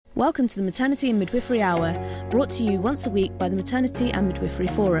Welcome to the Maternity and Midwifery Hour, brought to you once a week by the Maternity and Midwifery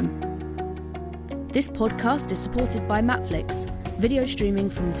Forum. This podcast is supported by Matflix, video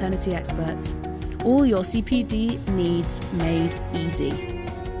streaming from maternity experts. All your CPD needs made easy.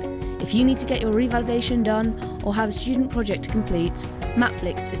 If you need to get your revalidation done or have a student project to complete,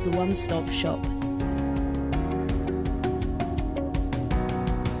 Matflix is the one-stop shop.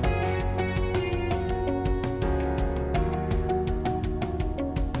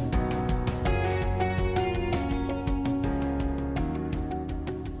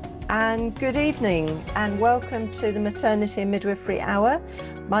 And good evening and welcome to the Maternity and Midwifery Hour.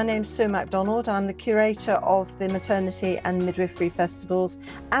 My name's Sue MacDonald. I'm the curator of the Maternity and Midwifery Festivals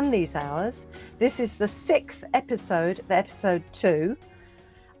and these hours. This is the 6th episode of episode 2.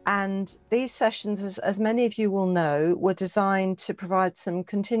 And these sessions, as many of you will know, were designed to provide some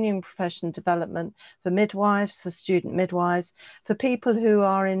continuing professional development for midwives, for student midwives, for people who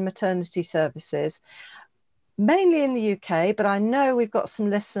are in maternity services. Mainly in the UK, but I know we've got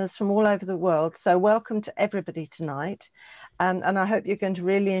some listeners from all over the world. So welcome to everybody tonight. And I hope you're going to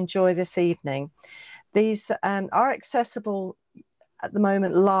really enjoy this evening. These are accessible at the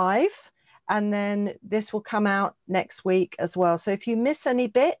moment live, and then this will come out next week as well. So if you miss any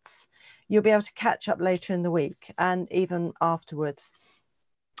bits, you'll be able to catch up later in the week and even afterwards.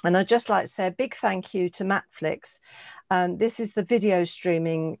 And I'd just like to say a big thank you to Matflix. This is the video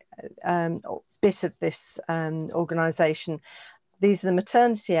streaming bit of this organisation. These are the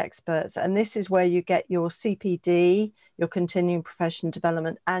maternity experts, and this is where you get your CPD, your continuing professional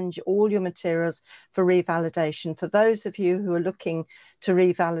development, and all your materials for revalidation. For those of you who are looking to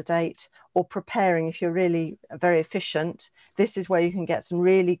revalidate or preparing, if you're really very efficient, this is where you can get some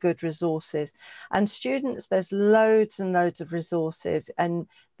really good resources. And students, there's loads and loads of resources, and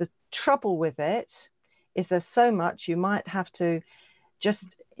the trouble with it is there's so much you might have to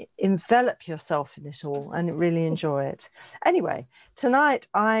just envelop yourself in it all and really enjoy it. Anyway, tonight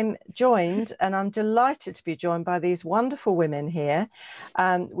I'm joined, and I'm delighted to be joined by these wonderful women here.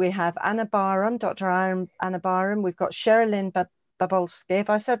 We have Anna Barham, Dr. Anna Barham. We've got Sherilyn Babolski. Have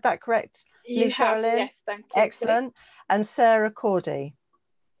I said that correct? You have, Sherilyn? yes, thank you. Excellent. And Sarah Cordy.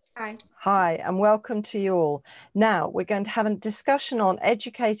 Hi. Hi, and welcome to you all. Now, we're going to have a discussion on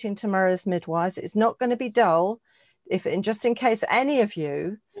educating tomorrow's midwives. It's not going to be dull. Just in case any of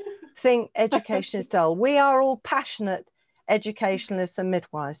you think education is dull, we are all passionate educationalists and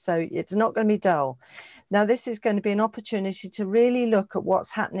midwives, so it's not going to be dull. Now, this is going to be an opportunity to really look at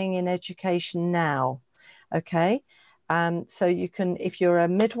what's happening in education now, okay? So you can, if you're a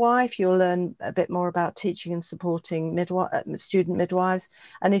midwife, you'll learn a bit more about teaching and supporting student midwives.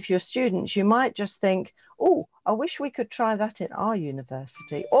 And if you're students, you might just think, oh, I wish we could try that in our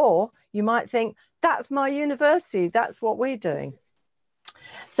university. Or you might think, that's my university, that's what we're doing.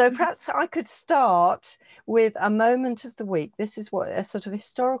 So perhaps I could start with a moment of the week. This is what a sort of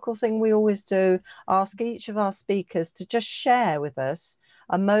historical thing we always do, ask each of our speakers to just share with us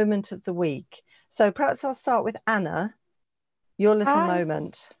a moment of the week. So perhaps I'll start with Anna, your little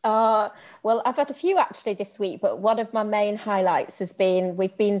moment. Well, I've had a few actually this week, but one of my main highlights has been,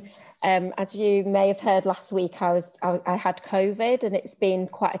 we've been, as you may have heard last week, I had COVID, and it's been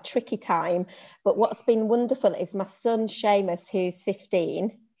quite a tricky time. But what's been wonderful is my son Seamus, who's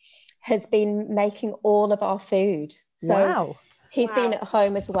 15, has been making all of our food. So wow. He's been at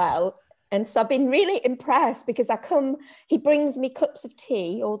home as well. And so I've been really impressed because he brings me cups of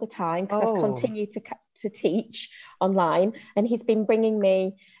tea all the time because I've continued to teach online, and he's been bringing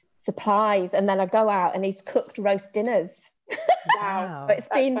me supplies, and then I go out and he's cooked roast dinners. Wow. But it's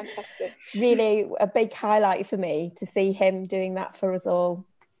been fantastic. Really a big highlight for me to see him doing that for us all.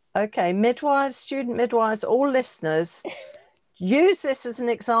 Okay, midwives, student midwives, all listeners, use this as an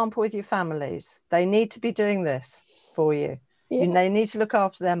example with your families. They need to be doing this for you. Yeah. They need to look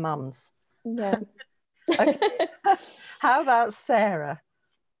after their mums. Yeah. Okay. How about Sarah?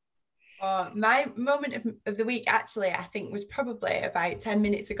 My moment of the week, actually, I think was probably about 10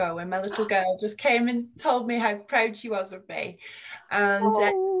 minutes ago when my little girl just came and told me how proud she was of me. And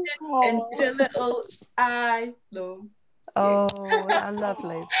did a little, I love you. Oh, how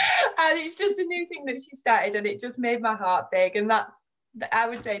lovely. And it's just a new thing that she started, and it just made my heart big. And that's, I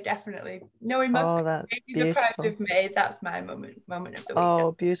would say, definitely knowing my babies are proud of me. That's my moment of the week.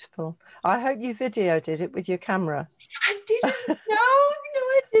 Oh, beautiful. I hope you videoed it with your camera. I didn't. No,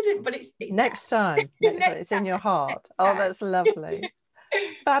 I didn't. But it's next time. It's in your heart. Oh, that's lovely.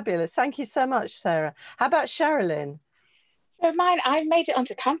 Fabulous. Thank you so much, Sarah. How about Sherilyn? So mine, I made it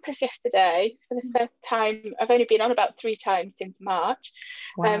onto campus yesterday for the first time. I've only been on about 3 times since March.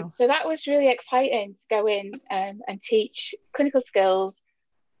 Wow. So that was really exciting to go in and teach clinical skills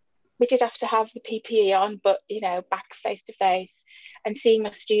we did have to have the PPE on, but back face to face, and seeing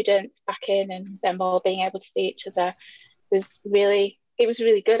my students back in and them all being able to see each other was really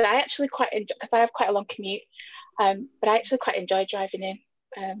good. I actually quite enjoy, because I have quite a long commute, but I actually quite enjoy driving in.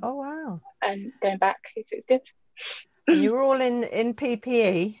 Oh wow! And going back, it's good. And you were all in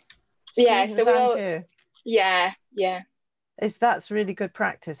PPE. Yeah, Students so and you. Yeah. That's really good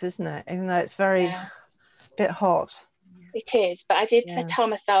practice, isn't it? Even though it's very bit hot. It is, but I did tell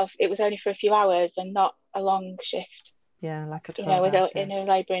myself it was only for a few hours and not a long shift. Yeah, like a 12-hour shift. In a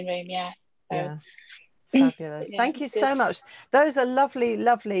labouring room. Yeah. So. Yeah. Fabulous. Thank you so much. Those are lovely,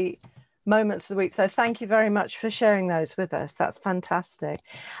 lovely moments of the week. So thank you very much for sharing those with us. That's fantastic.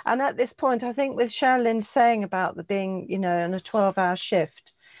 And at this point, I think with Sherilyn saying about the being, in a 12-hour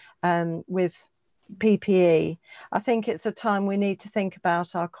shift with PPE, I think it's a time we need to think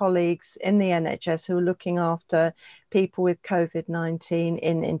about our colleagues in the NHS who are looking after people with COVID-19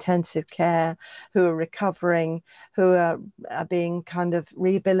 in intensive care, who are recovering, who are being kind of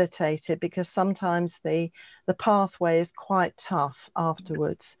rehabilitated, because sometimes the pathway is quite tough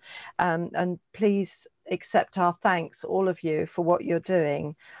afterwards. And please accept our thanks, all of you, for what you're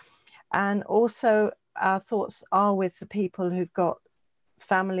doing. And also our thoughts are with the people who've got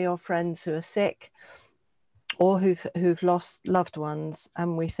family or friends who are sick or who've lost loved ones,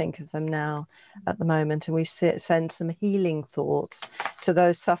 and we think of them now at the moment, and we send some healing thoughts to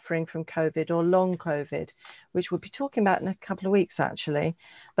those suffering from COVID or long COVID, which we'll be talking about in a couple of weeks actually,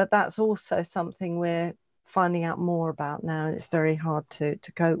 but that's also something we're finding out more about now, and it's very hard to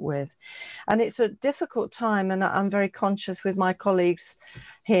cope with. And it's a difficult time, and I'm very conscious with my colleagues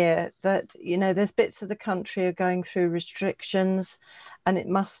here that there's bits of the country are going through restrictions, and it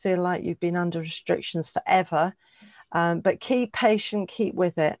must feel like you've been under restrictions forever, but keep patient, keep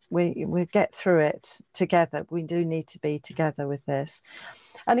with it. We get through it together. We do need to be together with this.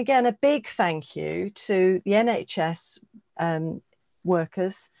 And again, a big thank you to the NHS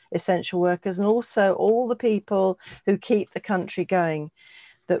workers, essential workers, and also all the people who keep the country going,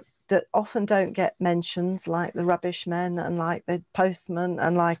 that often don't get mentions, like the rubbish men and like the postmen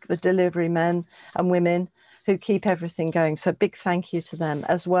and like the delivery men and women who keep everything going. So big thank you to them,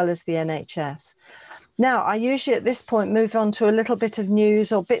 as well as the NHS. Now, I usually at this point move on to a little bit of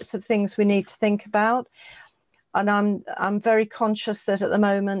news or bits of things we need to think about. And I'm very conscious that at the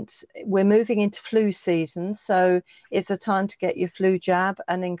moment we're moving into flu season, so it's a time to get your flu jab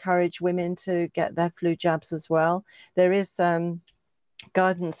and encourage women to get their flu jabs as well. There is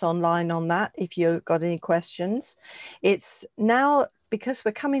guidance online on that if you've got any questions. It's now, because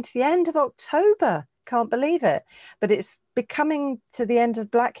we're coming to the end of October, can't believe it, but it's becoming to the end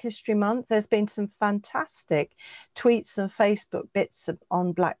of Black History Month. There's been some fantastic tweets and Facebook bits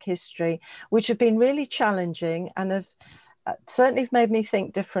on Black History, which have been really challenging and have certainly made me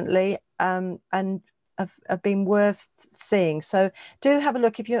think differently, and have been worth seeing. So do have a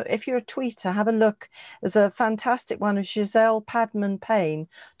look. If you're a tweeter, have a look. There's a fantastic one of Giselle Padman Payne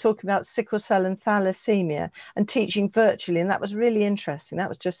talking about sickle cell and thalassemia and teaching virtually, and that was really interesting. That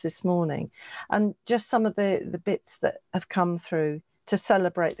was just this morning, and just some of the bits that have come through to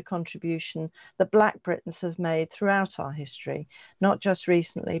celebrate the contribution that Black Britons have made throughout our history, not just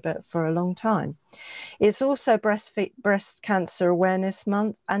recently, but for a long time. It's also Breast Cancer Awareness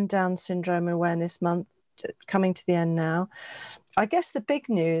Month and Down Syndrome Awareness Month, coming to the end now. I guess the big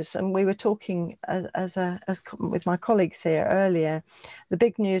news, and we were talking as with my colleagues here earlier, the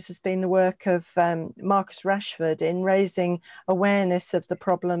big news has been the work of Marcus Rashford in raising awareness of the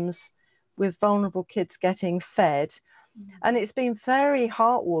problems with vulnerable kids getting fed. And it's been very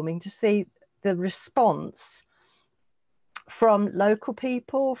heartwarming to see the response from local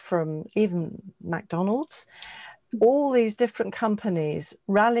people, from even McDonald's, all these different companies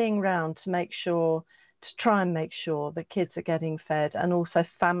rallying around to try and make sure that kids are getting fed and also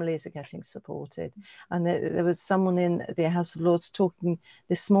families are getting supported. And there was someone in the House of Lords talking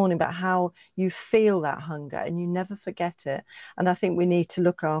this morning about how you feel that hunger and you never forget it. And I think we need to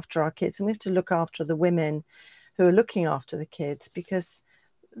look after our kids, and we have to look after the women who are looking after the kids, because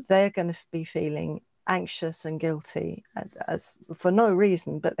they're going to be feeling anxious and guilty as for no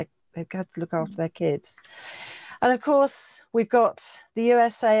reason, but they've got to look after their kids. And of course, we've got the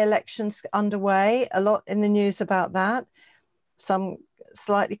USA elections underway, a lot in the news about that, some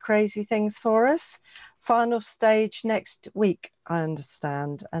slightly crazy things for us. Final stage next week, I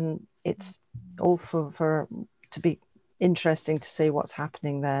understand, and it's all to be interesting to see what's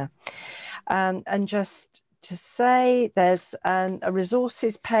happening there. And just to say, there's a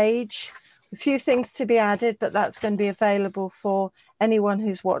resources page, a few things to be added, but that's going to be available for anyone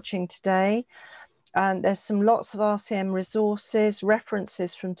who's watching today. And there's lots of RCM resources,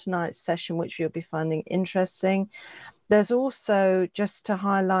 references from tonight's session, which you'll be finding interesting. There's also, just to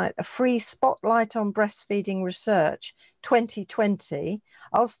highlight, a free Spotlight on Breastfeeding Research 2020.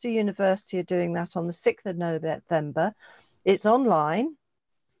 Ulster University are doing that on the 6th of November. It's online,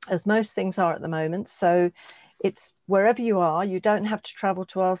 as most things are at the moment. So it's wherever you are, you don't have to travel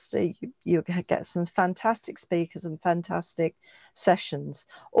to Ulster. You get some fantastic speakers and fantastic sessions.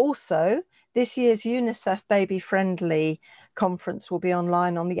 Also, this year's UNICEF Baby Friendly Conference will be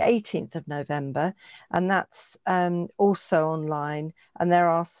online on the 18th of November, and that's also online. And there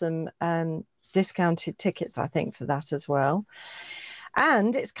are some discounted tickets, I think, for that as well.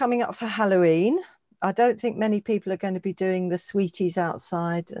 And it's coming up for Halloween. I don't think many people are going to be doing the sweeties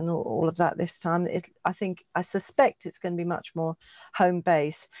outside and all of that this time. I suspect it's going to be much more home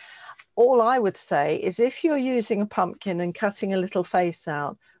base. All I would say is, if you're using a pumpkin and cutting a little face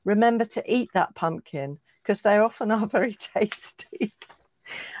out, remember to eat that pumpkin, because they often are very tasty.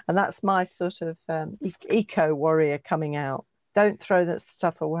 And that's my sort of eco warrior coming out. Don't throw that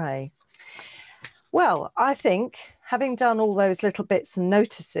stuff away. Well, I think, having done all those little bits and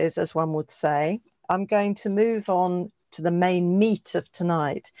notices, as one would say, I'm going to move on to the main meat of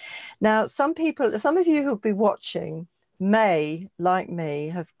tonight. Now, some of you who'll be watching may, like me,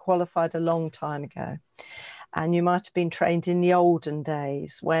 have qualified a long time ago. And you might have been trained in the olden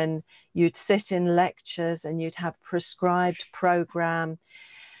days when you'd sit in lectures and you'd have a prescribed program.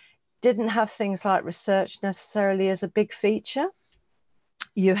 Didn't have things like research necessarily as a big feature.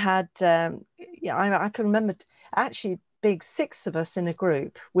 You had, I can remember actually being 6 of us in a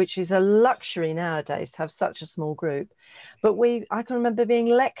group, which is a luxury nowadays to have such a small group. But I can remember being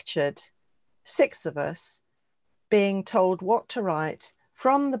lectured, 6 of us, being told what to write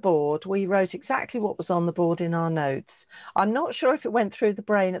from the board. We wrote exactly what was on the board in our notes. I'm not sure if it went through the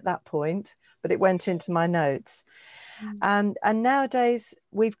brain at that point, but it went into my notes. And nowadays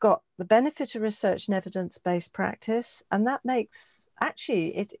we've got the benefit of research and evidence-based practice, and that makes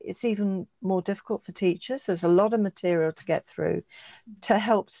it's even more difficult for teachers. There's a lot of material to get through to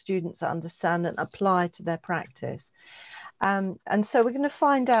help students understand and apply to their practice. And so we're going to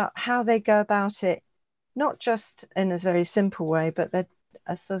find out how they go about it, not just in a very simple way, but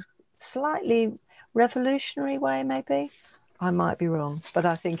a sort of slightly revolutionary way, maybe. I might be wrong, but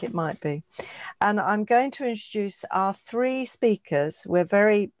I think it might be. And I'm going to introduce our 3 speakers. We're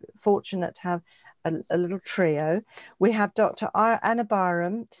very fortunate to have a little trio. We have Dr. Anna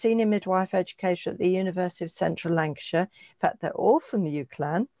Byram, Senior Midwife Educator at the University of Central Lancashire. In fact, they're all from the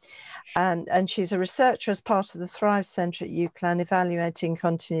UCLAN. And she's a researcher as part of the Thrive Centre at UCLAN, evaluating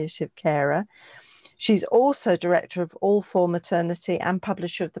continuity of carer. She's also director of All 4 Maternity and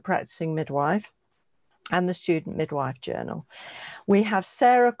publisher of The Practicing Midwife and the Student Midwife Journal. We have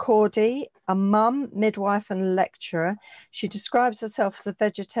Sarah Cordy, a mum, midwife and lecturer. She describes herself as a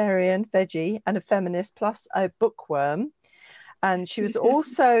vegetarian, veggie, and a feminist, plus a bookworm. And she was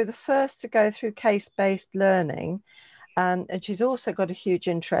also the first to go through case-based learning. And she's also got a huge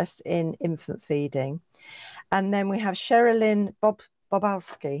interest in infant feeding. And then we have Sherilyn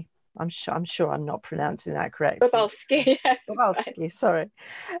Bobalski. I'm sure I'm not pronouncing that correctly. Bobalski, yeah. Bobalski, sorry.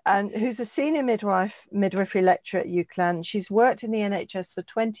 And who's a senior midwifery lecturer at UCLAN. She's worked in the NHS for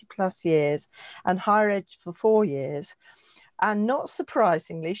 20 plus years and higher ed for 4 years. And not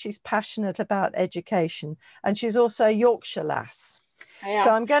surprisingly, she's passionate about education, and she's also a Yorkshire lass. So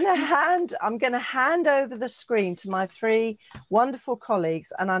I'm going to hand over the screen to my 3 wonderful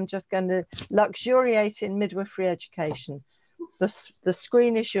colleagues, and I'm just going to luxuriate in midwifery education. The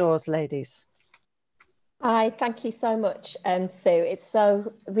screen is yours, ladies. Hi, thank you so much, Sue. It's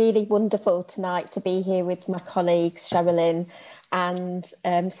so really wonderful tonight to be here with my colleagues, Sherilyn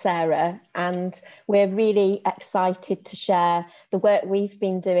and Sarah, and we're really excited to share the work we've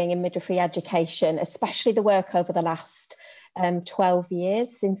been doing in midwifery education, especially the work over the last 12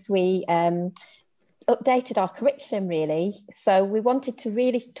 years since we updated our curriculum, really. So we wanted to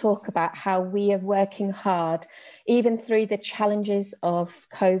really talk about how we are working hard, even through the challenges of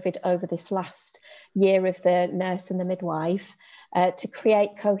COVID over this last year of the nurse and the midwife, to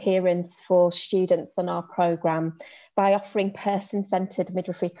create coherence for students on our programme by offering person-centred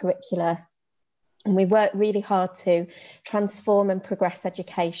midwifery curricula. And we work really hard to transform and progress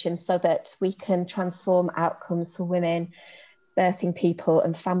education so that we can transform outcomes for women, birthing people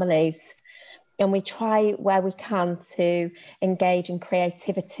and families. And we try where we can to engage in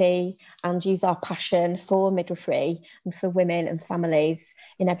creativity and use our passion for midwifery and for women and families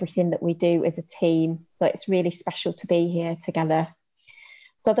in everything that we do as a team. So it's really special to be here together.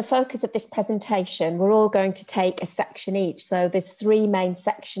 So the focus of this presentation, we're all going to take a section each. So there's 3 main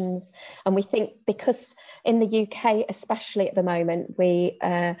sections. And we think because in the UK, especially at the moment, we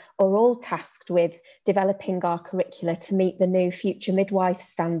are all tasked with developing our curricula to meet the new future midwife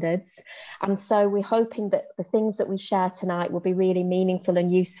standards. And so we're hoping that the things that we share tonight will be really meaningful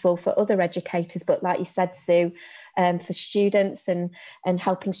and useful for other educators. But like you said, Sue, for students and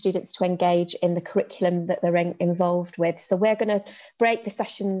helping students to engage in the curriculum that they're involved with. So we're going to break the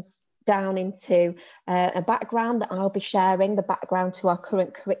sessions down into a background that I'll be sharing, the background to our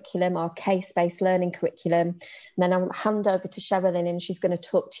current curriculum, our case-based learning curriculum. And then I'll hand over to Sherilyn, and she's going to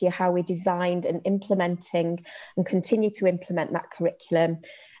talk to you how we designed and implementing and continue to implement that curriculum,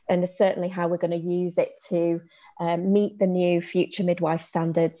 and certainly how we're going to use it to meet the new future midwife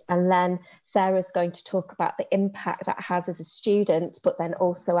standards. And then Sarah's going to talk about the impact that has as a student, but then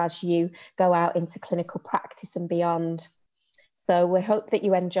also as you go out into clinical practice and beyond. So we hope that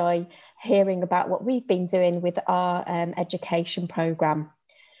you enjoy hearing about what we've been doing with our education programme.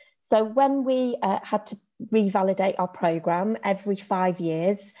 So when we had to revalidate our programme every 5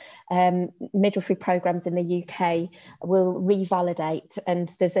 years, midwifery programmes in the UK will revalidate,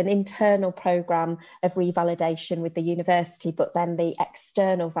 and there's an internal programme of revalidation with the university, but then the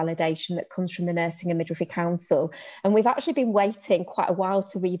external validation that comes from the Nursing and Midwifery Council. And we've actually been waiting quite a while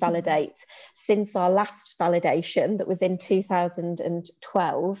to revalidate since our last validation that was in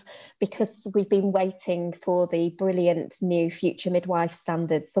 2012, because we've been waiting for the brilliant new future midwife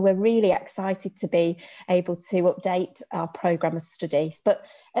standards. So we're really excited to be able to update our programme of study. But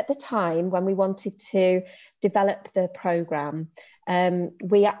at the time when we wanted to develop the programme,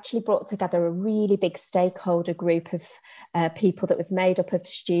 we actually brought together a really big stakeholder group of people that was made up of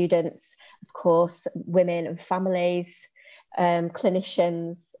students, of course, women and families,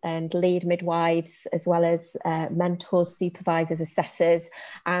 clinicians and lead midwives, as well as mentors, supervisors, assessors,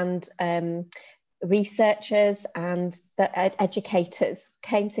 and researchers and the educators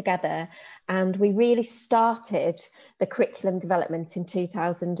came together, and we really started the curriculum development in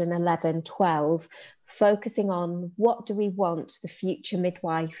 2011-12, focusing on what do we want the future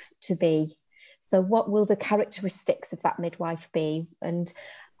midwife to be. So what will the characteristics of that midwife be, and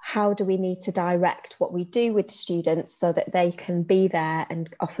how do we need to direct what we do with students so that they can be there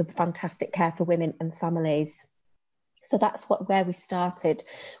and offer fantastic care for women and families. So that's where we started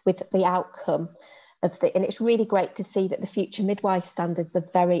with the outcome of and it's really great to see that the future midwife standards are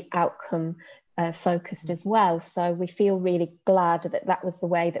very outcome focused as well. So we feel really glad that that was the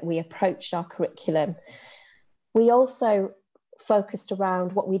way that we approached our curriculum. We also focused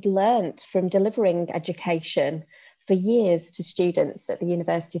around what we'd learnt from delivering education for years to students at the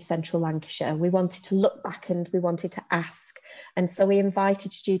University of Central Lancashire. We wanted to look back and we wanted to ask. And so we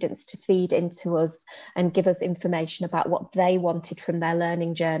invited students to feed into us and give us information about what they wanted from their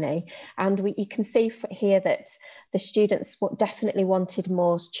learning journey. And you can see here that the students definitely wanted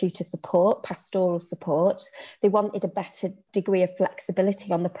more tutor support, pastoral support. They wanted a better degree of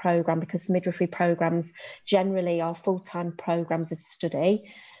flexibility on the programme, because midwifery programmes generally are full-time programmes of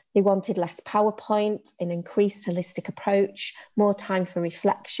study. They wanted less PowerPoint, an increased holistic approach, more time for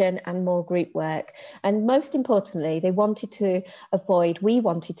reflection and more group work. And most importantly, we wanted to avoid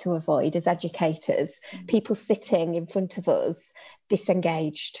as educators, people sitting in front of us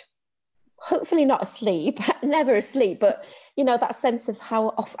disengaged. Hopefully not asleep, never asleep, but you know, that sense of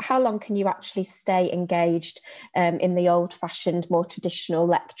how long can you actually stay engaged in the old-fashioned, more traditional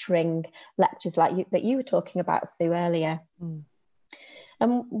lectures like that you were talking about, Sue, earlier.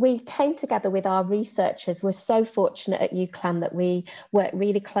 And we came together with our researchers. We're so fortunate at UCLAN that we work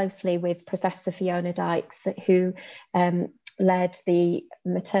really closely with Professor Fiona Dykes, who led the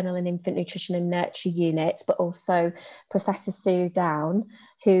Maternal and Infant Nutrition and Nurture Unit, but also Professor Sue Down,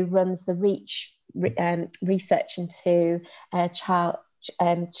 who runs the REACH research into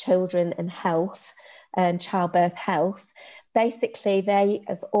children and health and childbirth health. Basically, they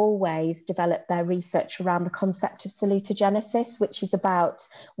have always developed their research around the concept of salutogenesis, which is about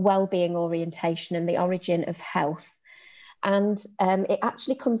well-being orientation and the origin of health. And it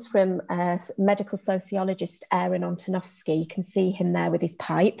actually comes from medical sociologist Aaron Antonovsky. You can see him there with his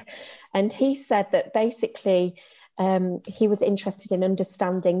pipe. And he said that basically he was interested in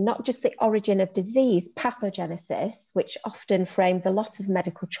understanding not just the origin of disease, pathogenesis, which often frames a lot of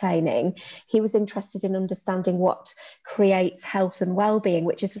medical training. He was interested in understanding what creates health and well-being,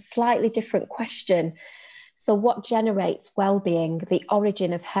 which is a slightly different question. So what generates well-being, the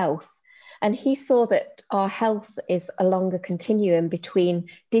origin of health? And he saw that our health is along a continuum between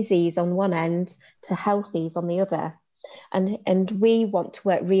disease on one end to healthies on the other. And we want to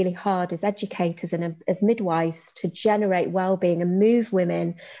work really hard as educators and as midwives to generate well-being and move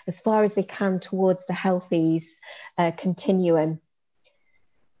women as far as they can towards the healthies continuum.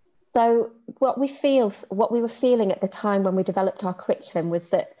 So what we were feeling at the time when we developed our curriculum was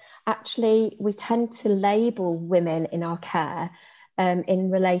that actually we tend to label women in our care in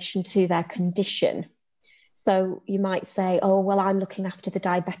relation to their condition. So you might say, oh, well, I'm looking after the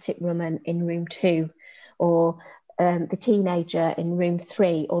diabetic woman in room 2, or the teenager in room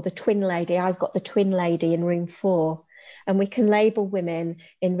 3, or the twin lady, I've got the twin lady in room 4. And we can label women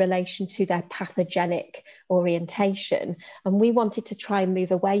in relation to their pathogenic orientation. And we wanted to try and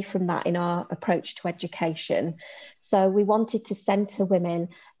move away from that in our approach to education. So we wanted to centre women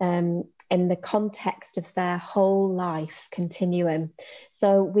in the context of their whole life continuum.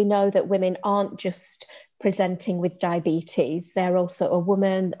 So we know that women aren't just presenting with diabetes. They're also a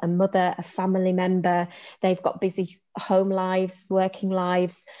woman, a mother, a family member. They've got busy home lives, working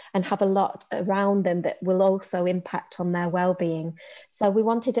lives, and have a lot around them that will also impact on their well-being. So we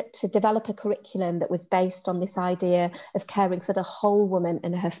wanted to develop a curriculum that was based on this idea of caring for the whole woman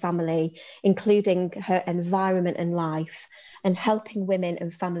and her family, including her environment and life, and helping women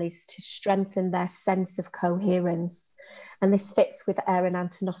and families to strengthen their sense of coherence. And this fits with Aaron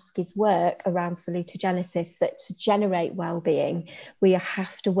Antonovsky's work around salutogenesis, that to generate well-being, we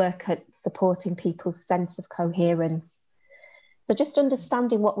have to work at supporting people's sense of coherence. So just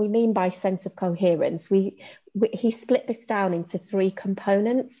understanding what we mean by sense of coherence, he split this down into 3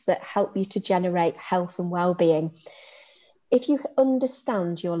 components that help you to generate health and well-being. If you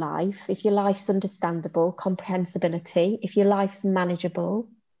understand your life, if your life's understandable, comprehensibility, if your life's manageable,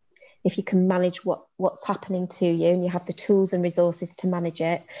 if you can manage what's happening to you and you have the tools and resources to manage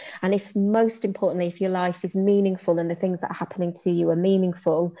it, and if, most importantly, if your life is meaningful and the things that are happening to you are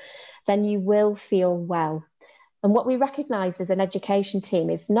meaningful, then you will feel well. And what we recognised as an education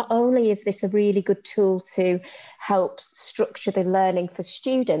team is not only is this a really good tool to help structure the learning for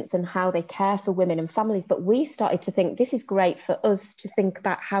students and how they care for women and families, but we started to think this is great for us to think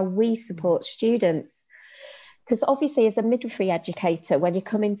about how we support students. Because obviously, as a midwifery educator, when you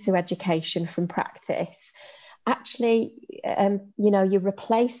come into education from practice, actually, you're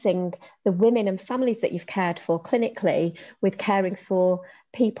replacing the women and families that you've cared for clinically with caring for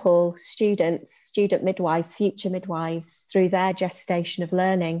people, students, student midwives, future midwives through their gestation of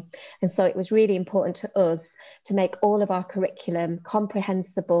learning. And so it was really important to us to make all of our curriculum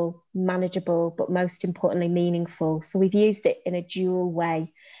comprehensible, manageable, but most importantly, meaningful. So we've used it in a dual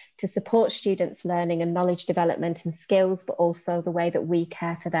way to support students' learning and knowledge development and skills, but also the way that we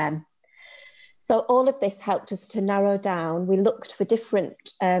care for them. So all of this helped us to narrow down. We looked for different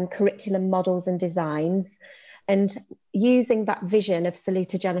curriculum models and designs, and using that vision of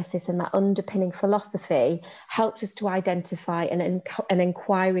salutogenesis and that underpinning philosophy helped us to identify an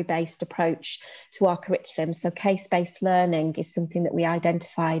inquiry-based approach to our curriculum. So case-based learning is something that we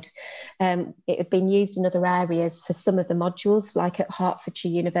identified. It had been used in other areas for some of the modules, like at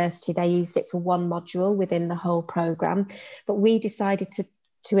Hertfordshire University, they used it for one module within the whole programme, but we decided to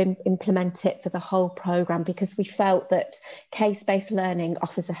implement it for the whole programme because we felt that case-based learning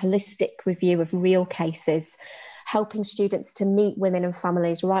offers a holistic review of real cases, helping students to meet women and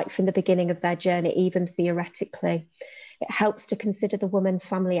families right from the beginning of their journey, even theoretically. It helps to consider the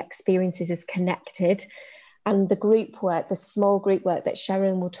woman-family experiences as connected, and the group work, the small group work that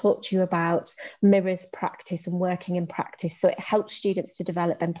Sharon will talk to you about, mirrors practice and working in practice. So it helps students to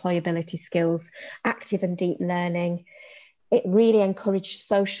develop employability skills, active and deep learning. It really encouraged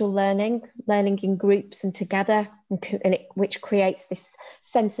social learning in groups and together, which creates this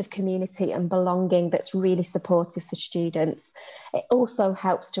sense of community and belonging that's really supportive for students. It also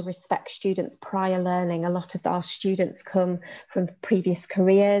helps to respect students' prior learning. A lot of our students come from previous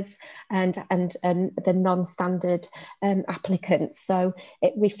careers and the non-standard applicants. So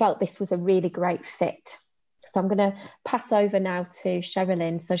we felt this was a really great fit. So I'm going to pass over now to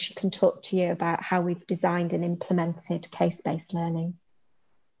Sherilyn so she can talk to you about how we've designed and implemented case-based learning.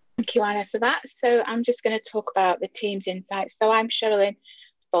 Thank you, Anna, for that. So I'm just going to talk about the team's insights. So I'm Sherilyn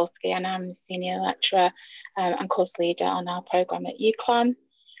Bolsky, and I'm the senior lecturer and course leader on our programme at UCLAN.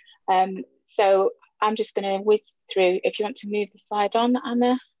 So I'm just going to whiz through, if you want to move the slide on,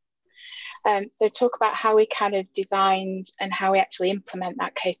 Anna. So talk about how we kind of designed and how we actually implement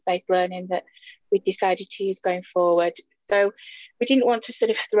that case-based learning that we decided to use going forward. So we didn't want to sort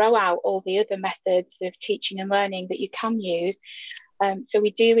of throw out all the other methods of teaching and learning that you can use. So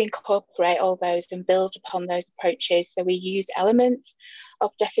we do incorporate all those and build upon those approaches. So we use elements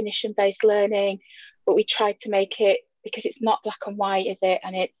of definition-based learning, but we tried to make it, because it's not black and white, is it?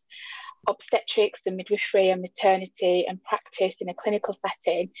 And it's obstetrics and midwifery and maternity and practice in a clinical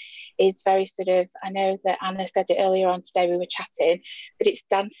setting is very sort of, I know that Anna said it earlier on today, we were chatting, that it's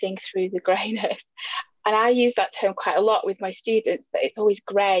dancing through the greyness. And I use that term quite a lot with my students, that it's always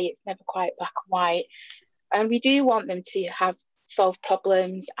grey, it's never quite black and white. And we do want them to solve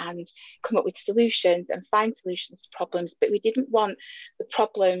problems and come up with solutions and find solutions to problems, but we didn't want the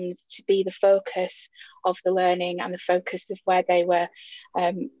problems to be the focus of the learning and the focus of where they were,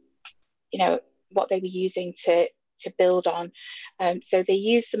 what they were using to build on. So they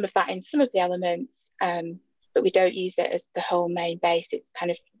use some of that in some of the elements, but we don't use it as the whole main base. It's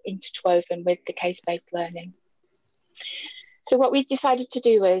kind of interwoven with the case-based learning. So what we decided to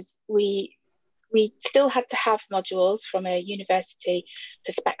do was we still had to have modules from a university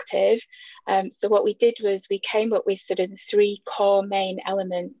perspective. So what we did was we came up with sort of the 3 core main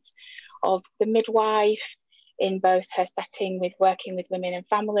elements of the midwife in both her setting with working with women and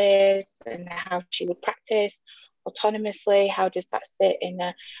families and how she would practice autonomously, how does that sit in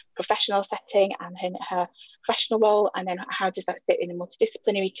a professional setting and in her professional role, and then how does that sit in a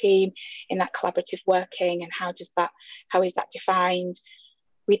multidisciplinary team in that collaborative working, and how is that defined.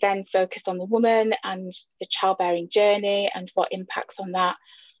 We then focused on the woman and the childbearing journey and what impacts on that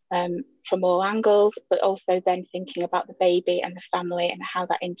from all angles, but also then thinking about the baby and the family and how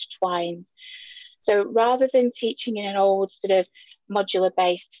that intertwines. So rather than teaching in an old sort of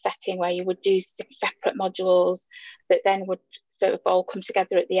modular-based setting where you would do separate modules that then would sort of all come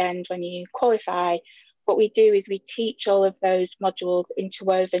together at the end when you qualify, what we do is we teach all of those modules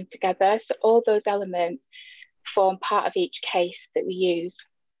interwoven together. So all those elements form part of each case that we use.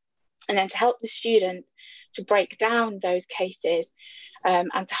 And then to help the students to break down those cases and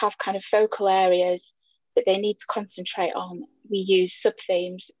to have kind of focal areas that they need to concentrate on, we use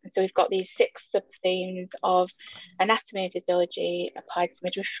sub-themes. And so we've got these 6 sub-themes of anatomy and physiology applied to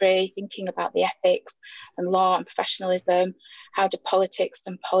midwifery, thinking about the ethics and law and professionalism, how do politics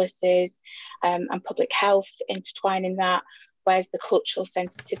and policies and public health intertwine in that, where's the cultural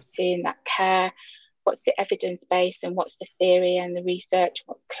sensitivity in that care, what's the evidence base and what's the theory and the research,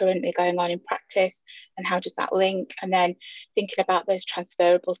 what's currently going on in practice and how does that link, and then thinking about those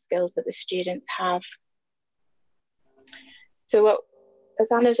transferable skills that the students have. So as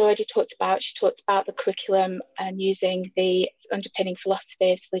Anna's already talked about, she talked about the curriculum and using the underpinning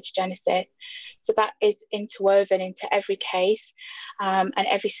philosophy of salutogenesis. So that is interwoven into every case, and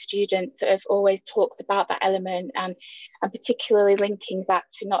every student sort of always talks about that element, and particularly linking that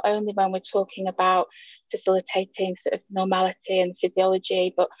to not only when we're talking about facilitating sort of normality and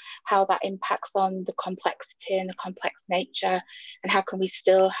physiology, but how that impacts on the complexity and the complex nature, and how can we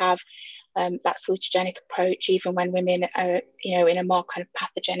still have that salutogenic approach even when women are, in a more kind of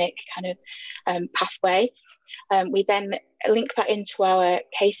pathogenic kind of pathway. We then link that into our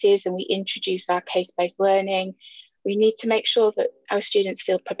cases and we introduce our case-based learning. We need to make sure that our students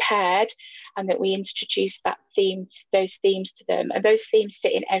feel prepared and that we introduce those themes to them. And those themes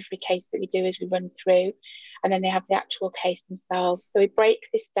sit in every case that we do as we run through, and then they have the actual case themselves. So we break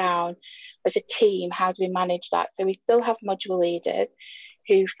this down as a team. How do we manage that? So we still have module leaders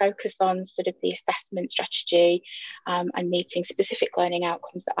who focus on sort of the assessment strategy and meeting specific learning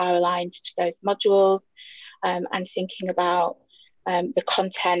outcomes that are aligned to those modules, and thinking about the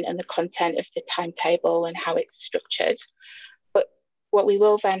content of the timetable and how it's structured. But what we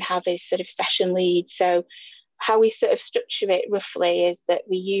will then have is sort of session leads. So how we sort of structure it roughly is that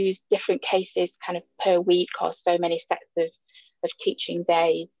we use different cases kind of per week or so many sets of teaching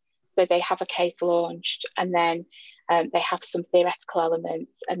days. So they have a case launched, and then they have some theoretical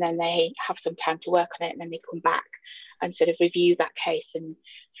elements, and then they have some time to work on it, and then they come back and sort of review that case and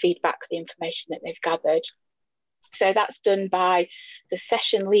feedback the information that they've gathered. So that's done by the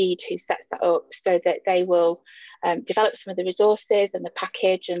session lead who sets that up, so that they will develop some of the resources and the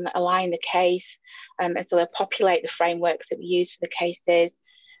package and align the case. And so they'll populate the frameworks that we use for the cases.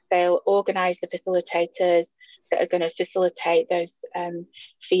 They'll organise the facilitators that are going to facilitate those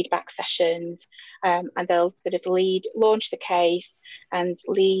feedback sessions, and they'll sort of launch the case and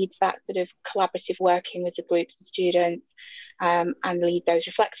lead that sort of collaborative working with the groups of students, and lead those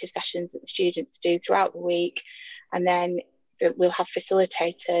reflective sessions that the students do throughout the week. And then we'll have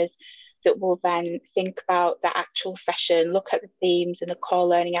facilitators that will then think about the actual session, look at the themes and the core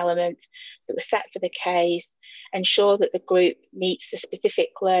learning elements that were set for the case, ensure that the group meets the specific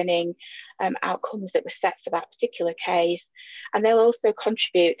learning outcomes that were set for that particular case. And they'll also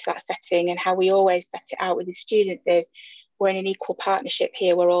contribute to that setting. And how we always set it out with the students is we're in an equal partnership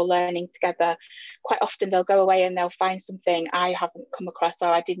here, we're all learning together. Quite often they'll go away and they'll find something I haven't come across, or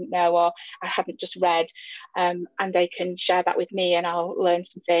I didn't know, or I haven't just read, and they can share that with me and I'll learn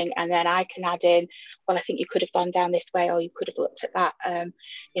something, and then I can add in, well, I think you could have gone down this way, or you could have looked at that, and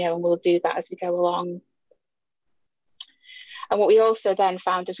we'll do that as we go along. And what we also then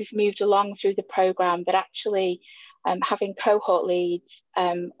found as we've moved along through the programme, that actually having cohort leads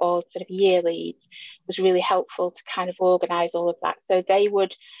or sort of year leads was really helpful to kind of organise all of that. So they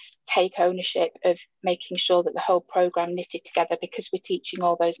would take ownership of making sure that the whole programme knitted together, because we're teaching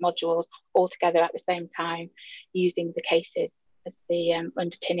all those modules all together at the same time, using the cases as the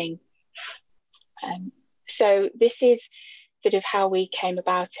underpinning. So this is sort of how we came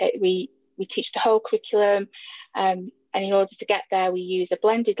about it. We teach the whole curriculum, and in order to get there, we use a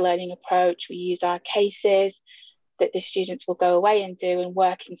blended learning approach. We use our cases that the students will go away and do and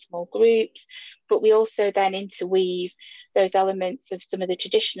work in small groups, but we also then interweave those elements of some of the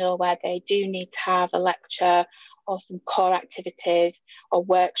traditional, where they do need to have a lecture or some core activities or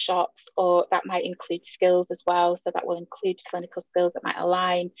workshops, or that might include skills as well. So that will include clinical skills that might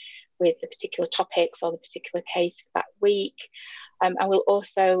align with the particular topics or the particular case for that week. And we'll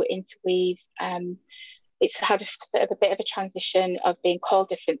also interweave, it's had sort of a bit of a transition of being called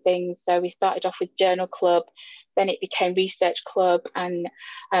different things. So we started off with Journal Club, then it became Research Club, and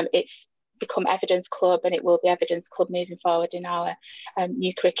it's become Evidence Club, and it will be Evidence Club moving forward in our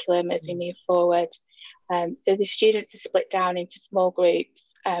new curriculum as we move forward. So the students are split down into small groups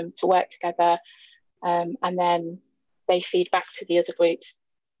to work together, and then they feed back to the other groups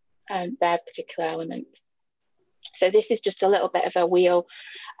their particular elements. So this is just a little bit of a wheel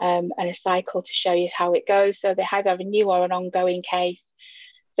and a cycle to show you how it goes. So they either have a new or an ongoing case.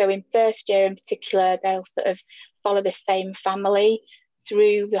 So in first year in particular, they'll sort of follow the same family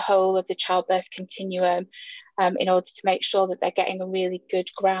through the whole of the childbirth continuum in order to make sure that they're getting a really good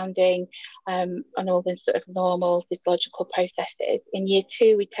grounding on all the sort of normal physiological processes. In year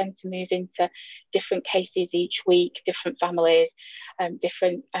two, we tend to move into different cases each week, different families,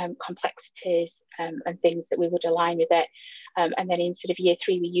 different complexities and things that we would align with it. And then in sort of year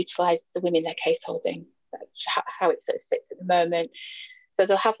three, we utilise the women they're case holding. That's how it sort of sits at the moment. So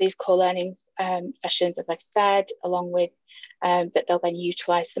they'll have these core learning sessions, as I've said, along with that they'll then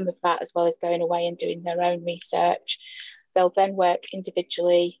utilise some of that, as well as going away and doing their own research. They'll then work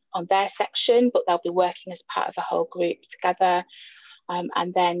individually on their section, but they'll be working as part of a whole group together.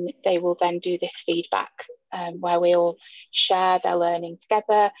 And then they will then do this feedback where we all share their learning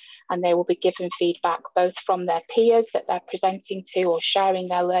together, and they will be given feedback both from their peers that they're presenting to or sharing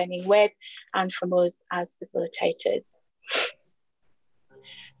their learning with, and from us as facilitators.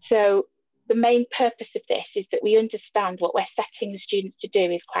 So the main purpose of this is that we understand what we're setting the students to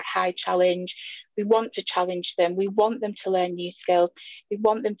do is quite high challenge. We want to challenge them. We want them to learn new skills. We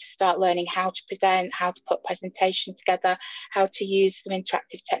want them to start learning how to present, how to put presentation together, how to use some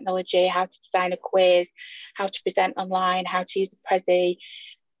interactive technology, how to design a quiz, how to present online, how to use a Prezi.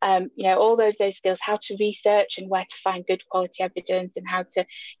 All those skills, how to research and where to find good quality evidence and how to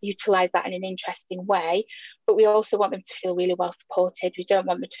utilise that in an interesting way. But we also want them to feel really well supported. We don't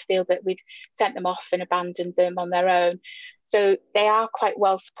want them to feel that we've sent them off and abandoned them on their own. So they are quite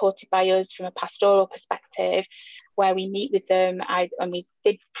well supported by us from a pastoral perspective, where we meet with them. And we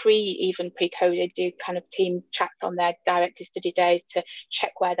did pre-COVID do kind of team chats on their directed study days to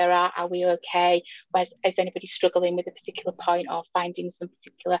check where they're at. Are we okay? Is anybody struggling with a particular point or finding some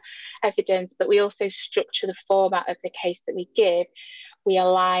particular evidence? But we also structure the format of the case that we give. We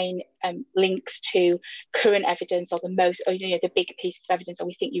align links to current evidence or the big pieces of evidence, or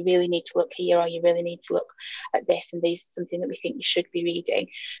we think you really need to look here, or you really need to look at this, and this is something that we think you should be reading,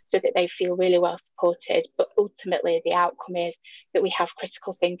 so that they feel really well supported. But ultimately the outcome is that we have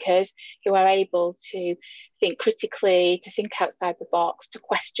critical thinkers who are able to think critically, to think outside the box, to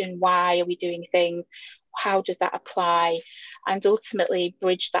question why are we doing things, how does that apply, and ultimately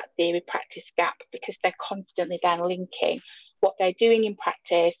bridge that theory practice gap, because they're constantly then linking what they're doing in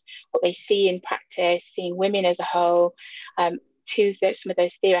practice, what they see in practice, seeing women as a whole, to some of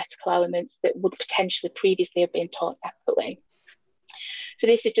those theoretical elements that would potentially previously have been taught separately. So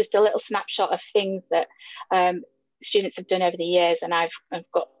this is just a little snapshot of things that students have done over the years, and I've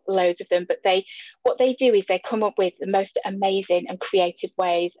got loads of them, but what they do is they come up with the most amazing and creative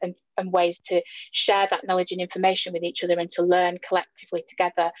ways and ways to share that knowledge and information with each other and to learn collectively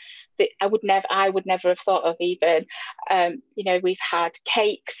together that I would never have thought of even. We've had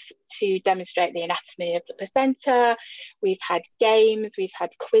cakes to demonstrate the anatomy of the placenta. We've had games, we've had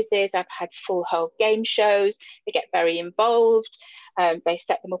quizzes, I've had full whole game shows. They get very involved. They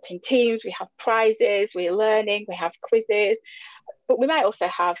set them up in teams. We have prizes, we're learning, we have quizzes. But we might also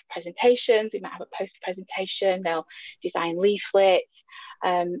have presentations. We might have a post presentation. They'll design leaflets.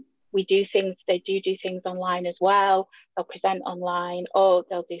 We do things, they do things online as well. They'll present online, or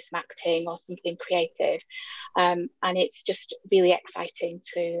they'll do some acting or something creative. And it's just really exciting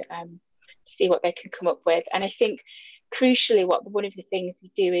to see what they can come up with. And I think crucially, one of the things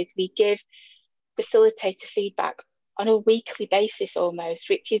we do is we give facilitator feedback on a weekly basis almost,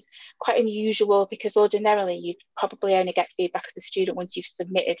 which is quite unusual, because ordinarily you'd probably only get feedback as a student once you've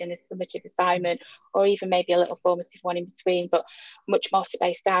submitted in a summative assignment, or even maybe a little formative one in between, but much more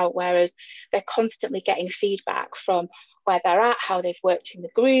spaced out, whereas they're constantly getting feedback from where they're at, how they've worked in the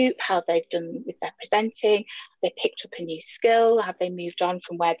group, how they've done with their presenting, they picked up a new skill, have they moved on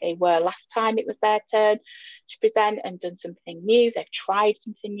from where they were last time it was their turn to present and done something new, they've tried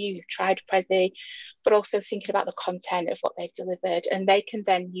something new, you've tried Prezi, but also thinking about the content of what they've delivered, and they can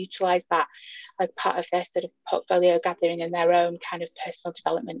then utilise that as part of their sort of portfolio gathering and their own kind of personal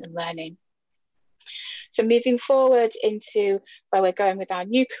development and learning. So moving forward into where we're going with our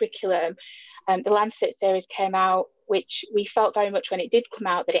new curriculum, the Lancet series came out, which we felt very much when it did come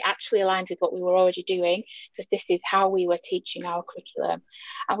out that it actually aligned with what we were already doing, because this is how we were teaching our curriculum.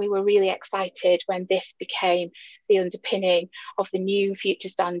 And we were really excited when this became the underpinning of the new future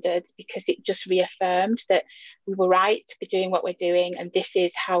standards, because it just reaffirmed that we were right to be doing what we're doing, and this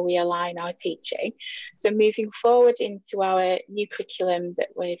is how we align our teaching. So moving forward into our new curriculum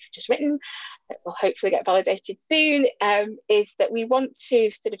that we've just written, that will hopefully get validated soon, is that we want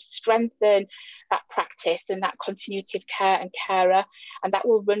to sort of strengthen that practice and that continuity of care and carer, and that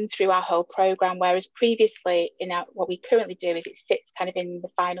will run through our whole programme, whereas previously in what we currently do is it sits kind of in the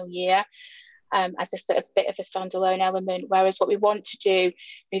final year as a sort of bit of a standalone element, whereas what we want to do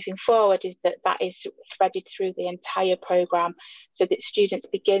moving forward is that is threaded through the entire programme, so that students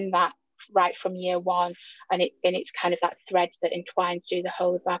begin that right from year one, and it's kind of that thread that entwines through the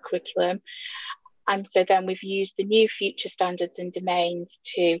whole of our curriculum. And so then we've used the new future standards and domains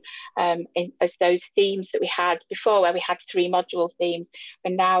to as those themes that we had before, where we had 3 module themes.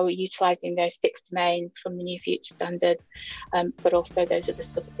 We're now utilising those 6 domains from the new future standards, but also those are the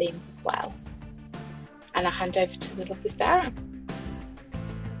sub themes as well. And I'll hand over to the lovely Sarah.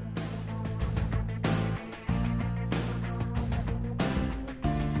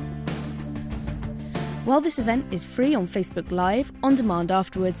 While this event is free on Facebook Live, on demand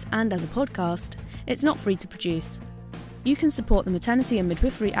afterwards, and as a podcast, it's not free to produce. You can support the Maternity and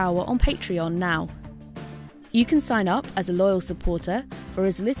Midwifery Hour on Patreon now. You can sign up as a loyal supporter for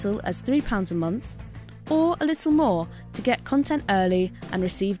as little as £3 a month, or a little more to get content early and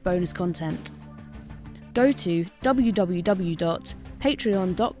receive bonus content. Go to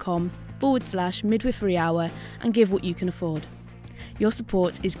www.patreon.com/midwifery hour and give what you can afford. Your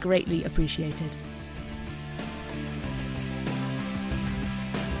support is greatly appreciated.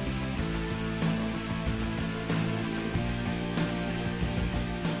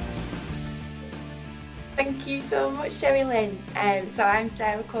 Thank you so much, Sherry Lynn. So I'm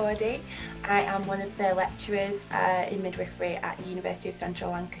Sarah Cordy. I am one of the lecturers in midwifery at the University of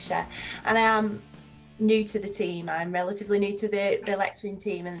Central Lancashire, and I am new to the team. I'm relatively new to the lecturing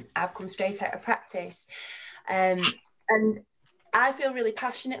team, and I've come straight out of practice. And I feel really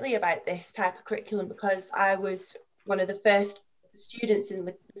passionately about this type of curriculum because I was one of the first students in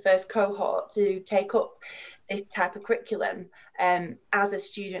the first cohort to take up this type of curriculum as a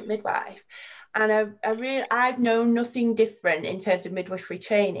student midwife. And I've known nothing different in terms of midwifery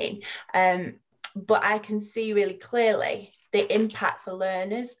training, but I can see really clearly the impact for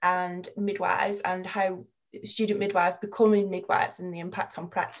learners and midwives, and how student midwives becoming midwives and the impact on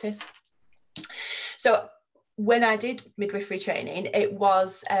practice. So when I did midwifery training, it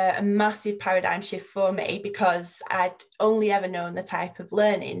was a massive paradigm shift for me, because I'd only ever known the type of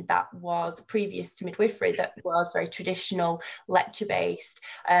learning that was previous to midwifery, that was very traditional, lecture-based.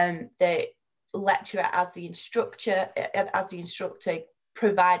 The lecturer as the instructor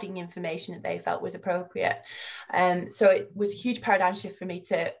providing information that they felt was appropriate. So it was a huge paradigm shift for me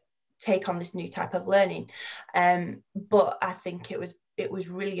to take on this new type of learning. But I think it was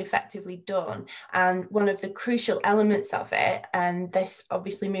really effectively done. And one of the crucial elements of it, and this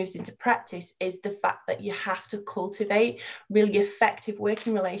obviously moves into practice, is the fact that you have to cultivate really effective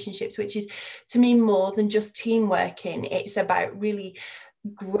working relationships, which is to me more than just team working. It's about really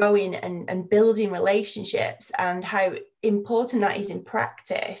growing and building relationships and how important that is in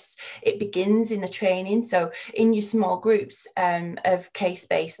practice, it begins in the training. So in your small groups of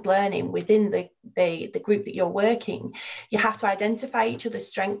case-based learning within the group that you're working, you have to identify each other's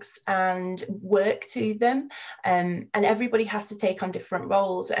strengths and work to them, and everybody has to take on different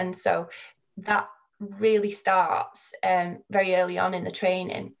roles. And so that really starts very early on in the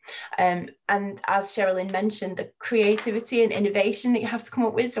training, and as Sherilyn mentioned, the creativity and innovation that you have to come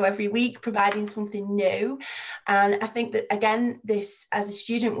up with, so every week providing something new. And I think that, again, this as a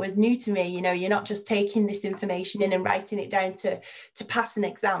student was new to me. You know, you're not just taking this information in and writing it down to pass an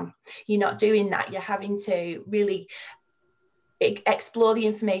exam. You're not doing that. You're having to really explore the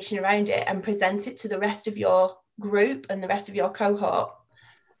information around it and present it to the rest of your group and the rest of your cohort.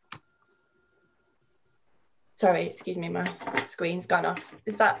 Sorry, excuse me, my screen's gone off.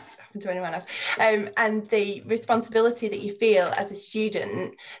 Is that happened to anyone else? And the responsibility that you feel as a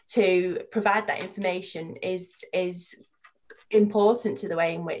student to provide that information is important to the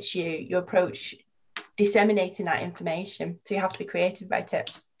way in which you approach disseminating that information. So you have to be creative about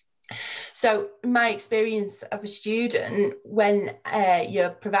it. So my experience of a student, when you're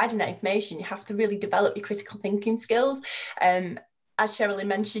providing that information, you have to really develop your critical thinking skills. As Sherilyn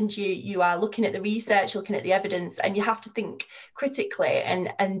mentioned, you are looking at the research, looking at the evidence, and you have to think critically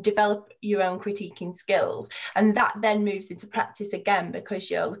and develop your own critiquing skills. And that then moves into practice again, because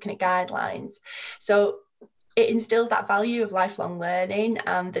you're looking at guidelines. So it instills that value of lifelong learning,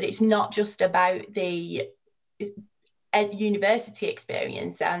 and that it's not just about the university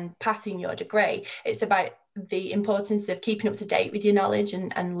experience and passing your degree. It's about the importance of keeping up to date with your knowledge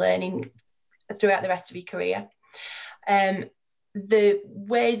and learning throughout the rest of your career. The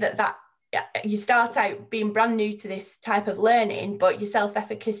way that you start out being brand new to this type of learning, but your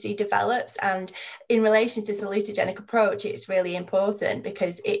self-efficacy develops. And in relation to salutogenic approach, it's really important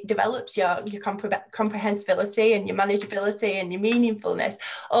because it develops your comprehensibility and your manageability and your meaningfulness.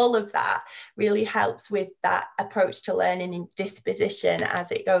 All of that really helps with that approach to learning and disposition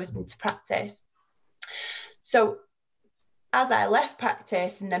as it goes into practice. So as I left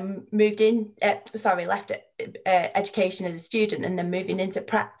practice and then left education as a student and then moving into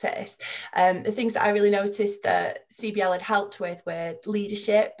practice, the things that I really noticed that CBL had helped with were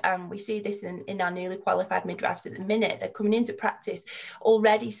leadership. And we see this in our newly qualified midwives at the minute. They're coming into practice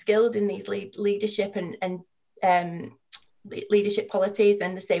already skilled in these leadership and leadership qualities,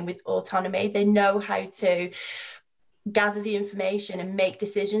 and the same with autonomy. They know how to gather the information and make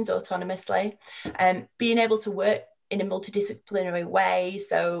decisions autonomously, being able to work in a multidisciplinary way.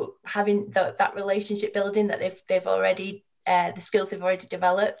 So having that relationship building that they've already, the skills they've already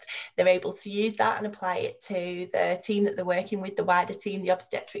developed, they're able to use that and apply it to the team that they're working with, the wider team, the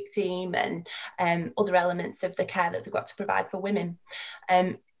obstetric team, and other elements of the care that they've got to provide for women.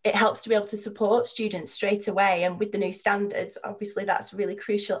 It helps to be able to support students straight away. And with the new standards, obviously that's a really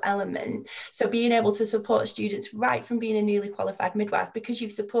crucial element. So being able to support students right from being a newly qualified midwife, because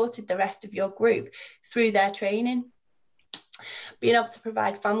you've supported the rest of your group through their training. Being able to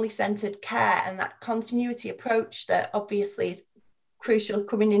provide family-centred care and that continuity approach that obviously is crucial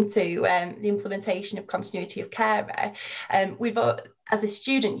coming into the implementation of continuity of care. We've, as a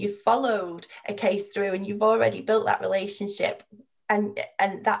student, you've followed a case through and you've already built that relationship, and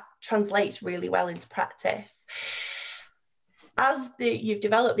that translates really well into practice. As you've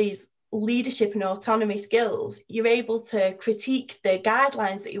developed these leadership and autonomy skills, you're able to critique the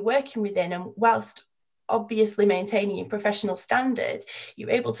guidelines that you're working within, and whilst obviously maintaining your professional standards, you're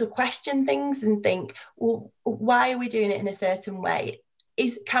able to question things and think, well, why are we doing it in a certain way?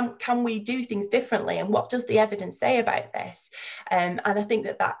 Can we do things differently? And what does the evidence say about this? And I think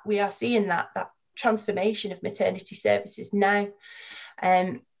that we are seeing that transformation of maternity services now.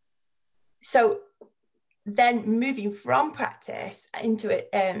 So then moving from practice into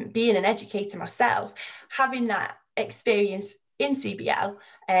it, being an educator myself, having that experience in CBL,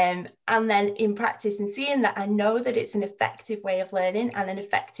 and then in practice, and seeing that I know that it's an effective way of learning and an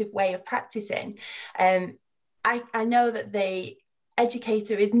effective way of practicing. I know that the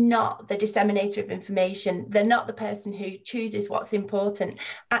educator is not the disseminator of information. They're not the person who chooses what's important.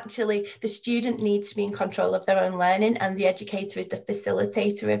 Actually, the student needs to be in control of their own learning, and the educator is the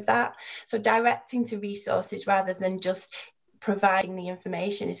facilitator of that. So directing to resources rather than just providing the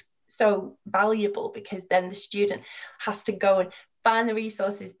information is so valuable, because then the student has to go and find the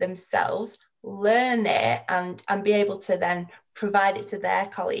resources themselves, learn it, and be able to then provide it to their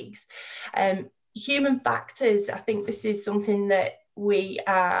colleagues. Human factors, I think this is something that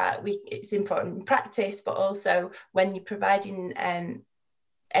it's important in practice, but also when you're providing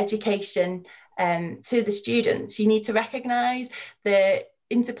education to the students, you need to recognise the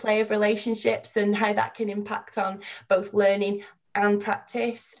interplay of relationships and how that can impact on both learning and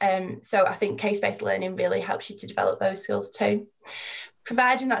practice. So I think case-based learning really helps you to develop those skills too.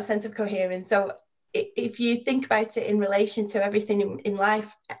 Providing that sense of coherence. So if you think about it in relation to everything in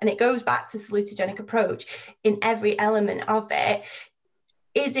life, and it goes back to salutogenic approach, in every element of it,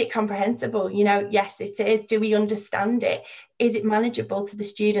 is it comprehensible? You know, yes, it is. Do we understand it? Is it manageable to the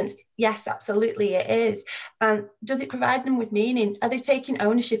students? Yes, absolutely it is. And does it provide them with meaning? Are they taking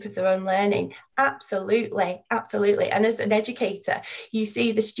ownership of their own learning? Absolutely, absolutely. And as an educator, you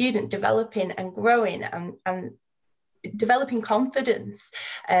see the student developing and growing and developing confidence,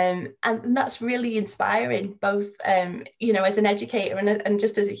 and that's really inspiring, both you know, as an educator and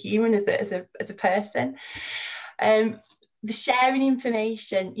just as a human, as a person. The sharing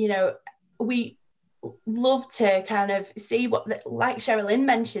information, you know, we love to kind of see what, like Sherilyn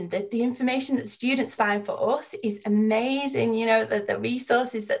mentioned, that the information that students find for us is amazing. You know, the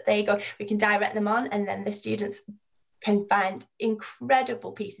resources that they go, we can direct them on, and then the students can find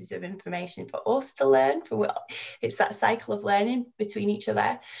incredible pieces of information for us to learn. It's that cycle of learning between each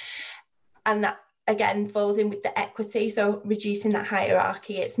other, and that again falls in with the equity, so reducing that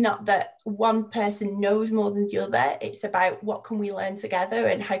hierarchy. It's not that one person knows more than the other, it's about what can we learn together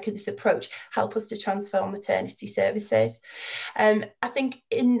and how can this approach help us to transform maternity services. I think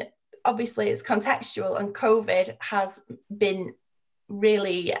obviously it's contextual, and COVID has been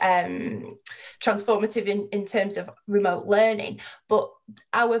really transformative in terms of remote learning, but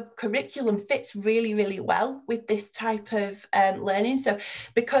our curriculum fits really, really well with this type of learning. So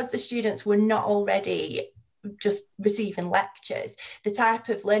because the students were not already just receiving lectures, the type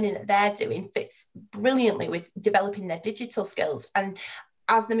of learning that they're doing fits brilliantly with developing their digital skills. And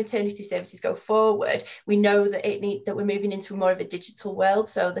as the maternity services go forward, we know that that we're moving into more of a digital world.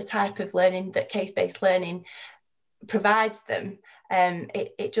 So the type of learning that case-based learning provides them,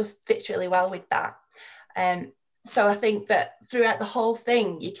 it just fits really well with that. So I think that throughout the whole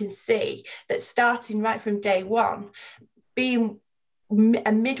thing, you can see that starting right from day one, being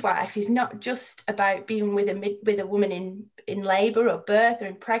a midwife is not just about being with a woman in labour or birth or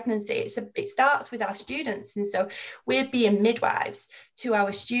in pregnancy. It starts with our students, and so we're being midwives to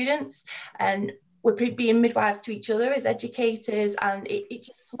our students, and we're being midwives to each other as educators, and it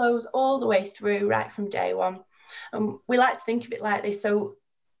just flows all the way through right from day one. We like to think of it like this. So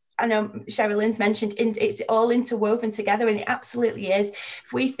I know Sherilyn's mentioned it's all interwoven together, and it absolutely is.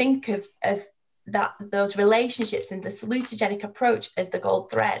 If we think of those relationships and the salutogenic approach as the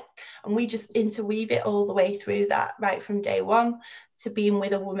gold thread, and we just interweave it all the way through that, right from day one to being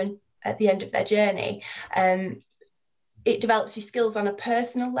with a woman at the end of their journey, it develops your skills on a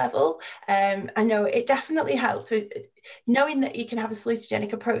personal level. I know it definitely helps with knowing that you can have a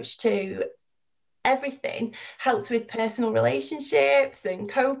salutogenic approach to everything, helps with personal relationships and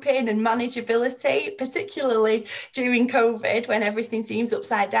coping and manageability, particularly during COVID when everything seems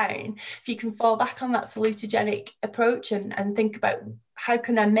upside down. If you can fall back on that salutogenic approach and think about how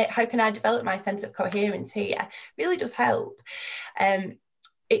can I develop my sense of coherence here, really does help.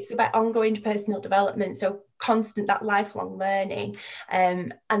 It's about ongoing personal development, so constant, that lifelong learning,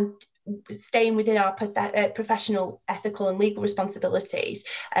 and staying within our professional, ethical and legal responsibilities.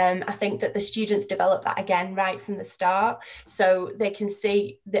 I think that the students develop that again right from the start, so they can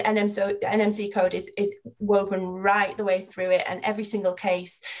see the NMC code is woven right the way through it, and every single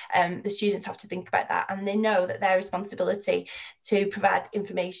case the students have to think about that, and they know that their responsibility to provide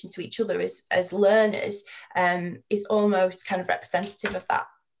information to each other as learners is almost kind of representative of that.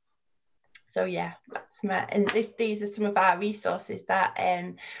 So yeah, these are some of our resources that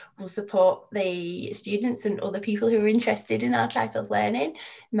will support the students and other people who are interested in our type of learning.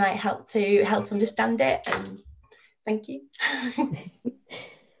 Might help understand it. And thank you.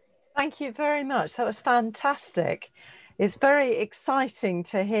 Thank you very much. That was fantastic. It's very exciting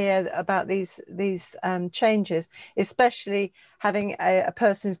to hear about these changes, especially having a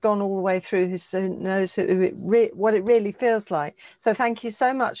person who's gone all the way through, who knows what it really feels like. So thank you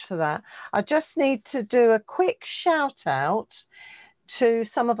so much for that. I just need to do a quick shout out to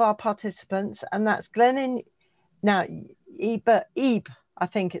some of our participants, and that's Glennon, now Ebe, I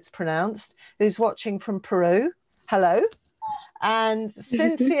think it's pronounced, who's watching from Peru. Hello. And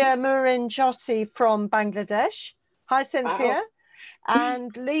Cynthia Murinjotti from Bangladesh. Hi, Cynthia. Wow.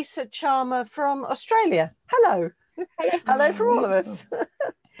 And Lisa Charmer from Australia. Hello. Hello from all of us.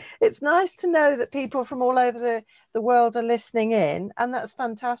 It's nice to know that people from all over the world are listening in, and that's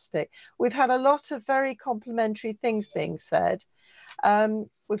fantastic. We've had a lot of very complimentary things being said.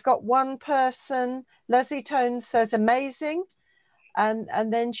 We've got one person, Leslie Tone says amazing, and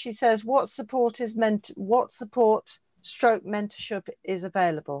then she says what support stroke mentorship is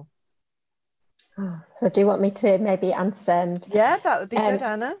available? So do you want me to maybe answer? And yeah, that would be good,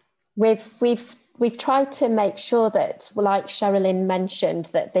 Anna. We've tried to make sure that, like Sherilyn mentioned,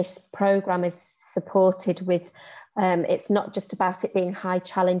 that this programme is supported with, it's not just about it being high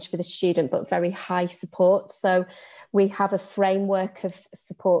challenge for the student, but very high support. So we have a framework of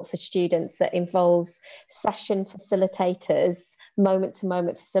support for students that involves session facilitators,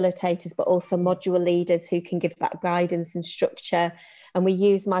 moment-to-moment facilitators, but also module leaders who can give that guidance and structure. And we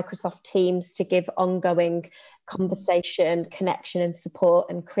use Microsoft Teams to give ongoing conversation, connection and support,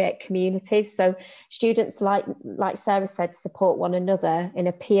 and create communities. So students, like Sarah said, support one another in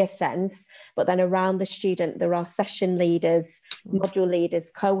a peer sense, but then around the student there are session leaders, module leaders,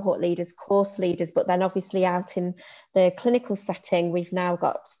 cohort leaders, course leaders, but then obviously out in the clinical setting we've now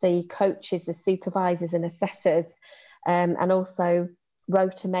got the coaches, the supervisors and assessors, and also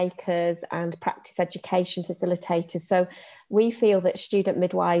rota makers and practice education facilitators. So we feel that student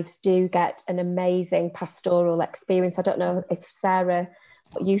midwives do get an amazing pastoral experience. I don't know if Sarah,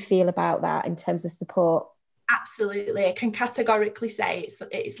 what you feel about that in terms of support. Absolutely, I can categorically say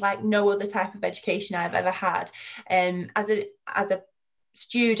it's like no other type of education I've ever had. As a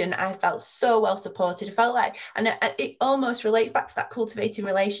student, I felt so well supported. I felt like, and it almost relates back to that cultivating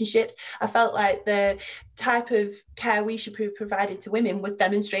relationships. I felt like the type of care we should be provided to women was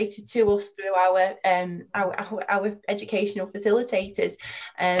demonstrated to us through our educational facilitators,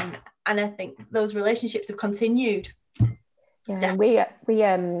 and I think those relationships have continued. Yeah,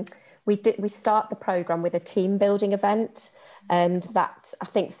 we start the programme with a team building event, and that I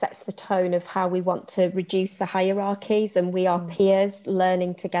think sets the tone of how we want to reduce the hierarchies, and we are peers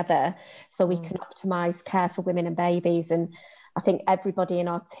learning together so we can optimise care for women and babies. And I think everybody in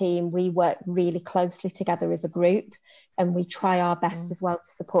our team, we work really closely together as a group, and we try our best as well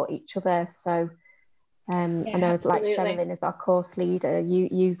to support each other. So I know, like Sherilyn, as our course leader,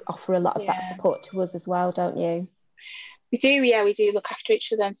 you offer a lot of that support to us as well, don't you? We do look after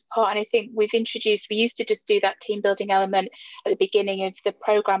each other and support. And I think we used to just do that team building element at the beginning of the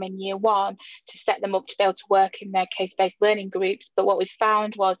programme in year one to set them up to be able to work in their case-based learning groups. But what we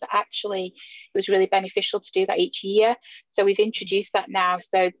found was that actually it was really beneficial to do that each year. So we've introduced that now.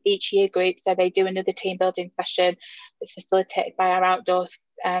 So each year group, so they do another team building session that's facilitated by our outdoor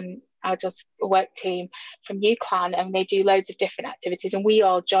work team from UCLAN, and they do loads of different activities, and we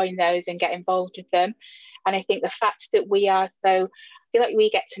all join those and get involved with them. And I think the fact that I feel like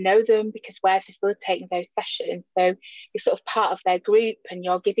we get to know them because we're facilitating those sessions. So you're sort of part of their group and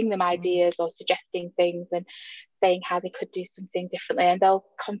you're giving them ideas or suggesting things and saying how they could do something differently. And they'll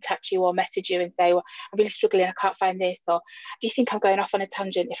contact you or message you and say, well, I'm really struggling, I can't find this. Or do you think I'm going off on a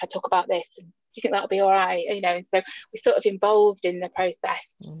tangent if I talk about this? And do you think that'll be all right? And so we're sort of involved in the process.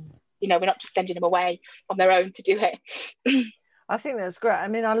 We're not just sending them away on their own to do it. I think that's great. I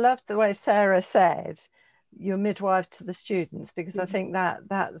mean, I loved the way Sarah said, your midwives to the students, because I think that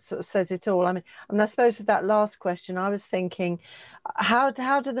sort of says it all. I mean, I suppose with that last question, I was thinking, how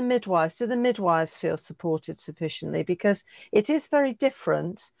do the midwives feel supported sufficiently? Because it is very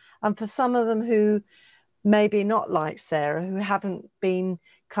different, and for some of them who maybe not like Sarah, who haven't been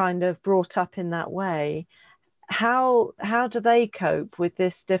kind of brought up in that way, how do they cope with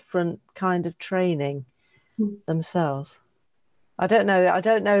this different kind of training themselves? I don't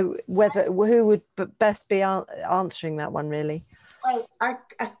know who would best be answering that one, really. Well, I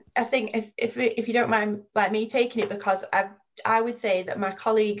think if you don't mind, like me taking it, because I would say that my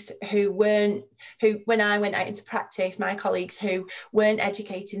colleagues who when I went out into practice, my colleagues who weren't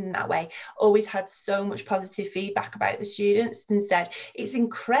educated in that way always had so much positive feedback about the students and said, it's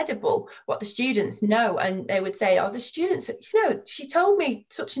incredible what the students know. And they would say, oh, the students, she told me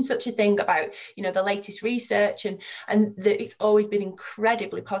such and such a thing about, the latest research, and it's always been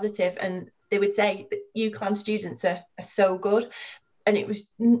incredibly positive. And they would say that UCLAN students are so good. And it was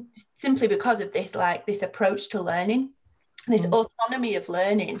simply because of this approach to learning. This autonomy of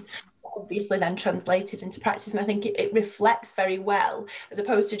learning, obviously then translated into practice, and I think it reflects very well, as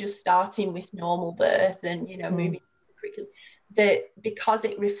opposed to just starting with normal birth and moving because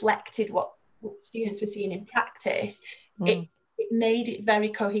it reflected what students were seeing in practice. It made it very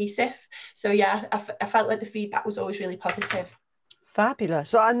cohesive. So yeah, I felt like the feedback was always really positive.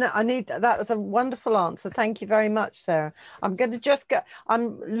 Fabulous. So that was a wonderful answer. Thank you very much, Sarah. I'm going to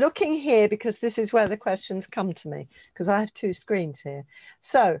I'm looking here because this is where the questions come to me, because I have two screens here.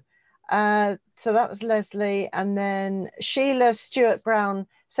 So that was Leslie, and then Sheila Stewart Brown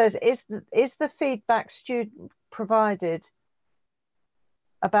says, is the feedback student provided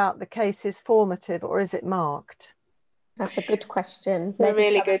about the cases formative, or is it marked? That's a good question. A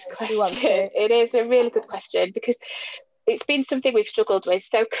really good question. It is a really good question, because it's been something we've struggled with.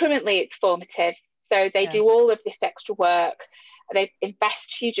 So currently it's formative. So they do all of this extra work. They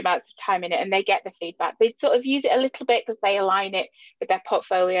invest huge amounts of time in it, and they get the feedback. They sort of use it a little bit because they align it with their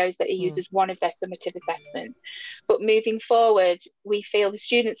portfolios that they use as one of their summative assessments. But moving forward, we feel the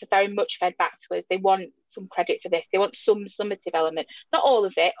students are very much fed back to us. They want some credit for this. They want some summative element, not all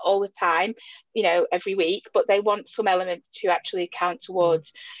of it all the time, you know, every week, but they want some elements to actually count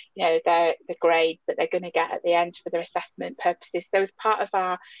towards, you know, the grades that they're going to get at the end for their assessment purposes. So as part of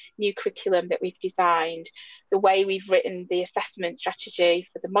our new curriculum that we've designed, the way we've written the assessment strategy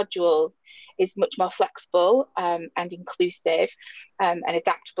for the modules is much more flexible and inclusive and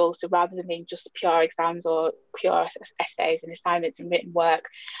adaptable. So rather than being just pure exams or pure essays and assignments and written work,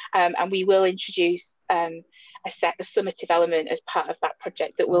 and we will introduce a summative element as part of that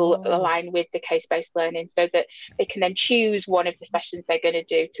project that will align with the case-based learning, so that they can then choose one of the sessions they're going to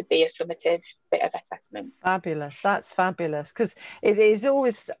do to be a summative bit of assessment. Fabulous. That's fabulous, because it is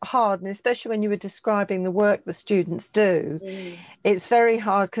always hard, and especially when you were describing the work the students do, it's very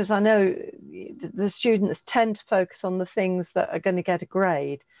hard, because I know the students tend to focus on the things that are going to get a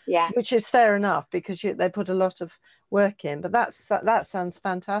grade, which is fair enough, because they put a lot of work in. But that sounds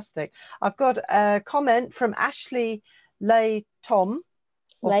fantastic. I've got a comment from Ashley Thom.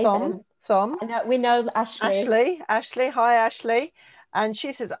 We know Ashley. Ashley, hi Ashley. And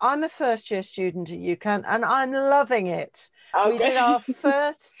she says, I'm a first-year student at UCLAN and I'm loving it. We did our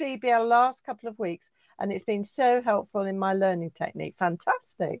first CBL last couple of weeks and it's been so helpful in my learning technique.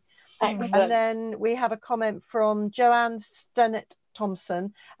 Fantastic. Excellent. And then we have a comment from Joanne Stennett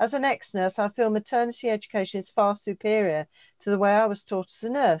Thompson. As an ex-nurse, I feel maternity education is far superior to the way I was taught as a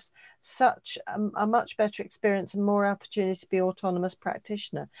nurse. Such a much better experience and more opportunity to be autonomous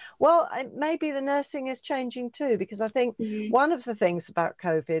practitioner. Well, maybe the nursing is changing too, because I think one of the things about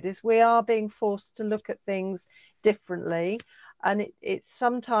COVID is we are being forced to look at things differently. And it's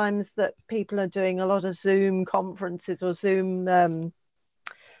sometimes that people are doing a lot of Zoom conferences or Zoom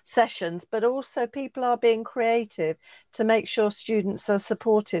sessions, but also people are being creative to make sure students are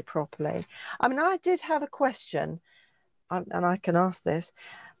supported properly. I mean, I did have a question, and I can ask this.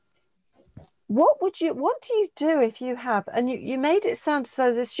 What do you do if you have, and you made it sound as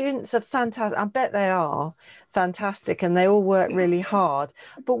though the students are fantastic. I bet they are fantastic and they all work really hard.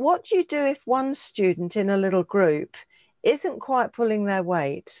 But what do you do if one student in a little group isn't quite pulling their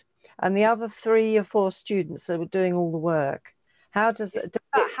weight and the other 3 or 4 students are doing all the work? How does that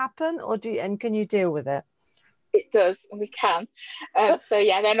happen, or can you deal with it? It does, and we can. So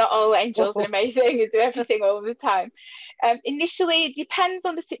yeah, they're not all angels and amazing and do everything all the time. Initially, it depends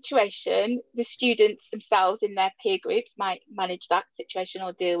on the situation. The students themselves in their peer groups might manage that situation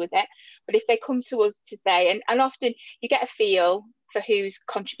or deal with it. But if they come to us to say, and often you get a feel for who's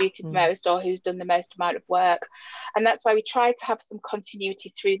contributed most or who's done the most amount of work. And that's why we try to have some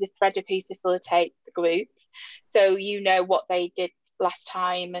continuity through the thread of who facilitates the groups. So you know what they did last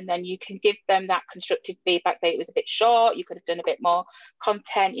time, and then you can give them that constructive feedback that it was a bit short, you could have done a bit more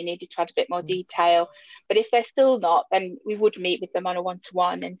content, you needed to add a bit more detail. But if they're still not, then we would meet with them on a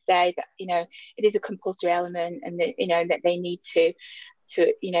one-to-one and say that, you know, it is a compulsory element, and that, you know, that they need to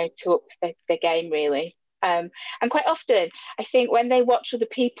up their game really. And quite often I think when they watch other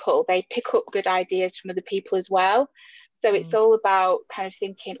people, they pick up good ideas from other people as well. So it's all about kind of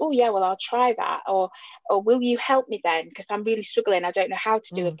thinking, oh yeah, well, I'll try that, or will you help me then, because I'm really struggling, I don't know how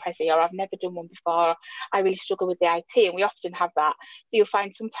to do a Prezi, or I've never done one before, I really struggle with the IT. And we often have that. So you'll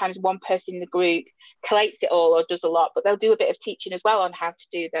find sometimes one person in the group collates it all or does a lot, but they'll do a bit of teaching as well on how to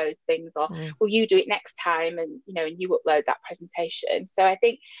do those things, or will you do it next time, and you know, and you upload that presentation. So I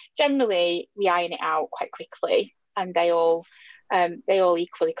think generally we iron it out quite quickly, and they all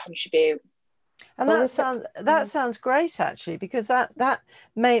equally contribute. And that sounds great, actually, because that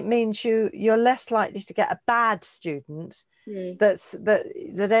means you're less likely to get a bad student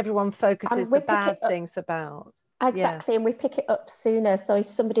that everyone focuses the bad things about. Exactly, and we pick it up sooner. So if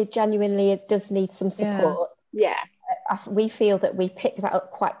somebody genuinely does need some support, we feel that we pick that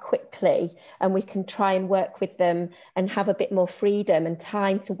up quite quickly, and we can try and work with them and have a bit more freedom and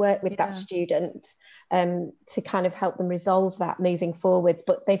time to work with that student to kind of help them resolve that moving forwards.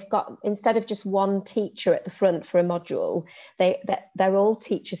 But they've got, instead of just one teacher at the front for a module, they're all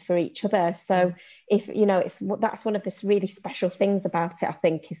teachers for each other. So if, you know, that's one of the really special things about it, I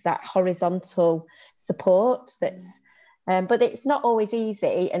think, is that horizontal support that's but it's not always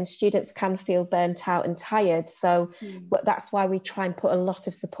easy, and students can feel burnt out and tired. So that's why we try and put a lot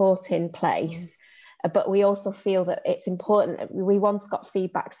of support in place. but we also feel that it's important. We once got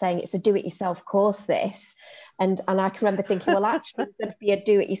feedback saying it's a do-it-yourself course, this. And I can remember thinking, well, actually, it's going to be a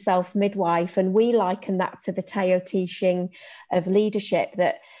do-it-yourself midwife. And we liken that to the Teo Te Ching of leadership,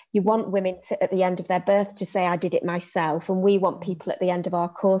 that you want women to, at the end of their birth, to say, I did it myself. And we want people at the end of our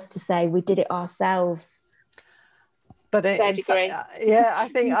course to say, we did it ourselves. But I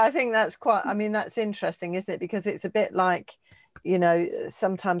think that's quite, I mean, that's interesting, isn't it? Because it's a bit like, you know,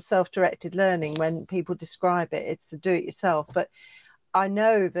 sometimes self-directed learning, when people describe it, it's the do-it-yourself. But I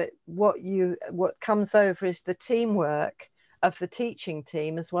know that what comes over is the teamwork of the teaching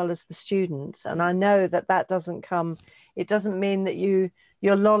team as well as the students. And I know that doesn't come, it doesn't mean that you're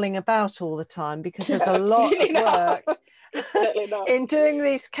lolling about all the time, because there's a lot of work in doing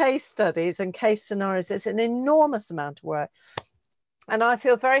these case studies and case scenarios. It's an enormous amount of work. And I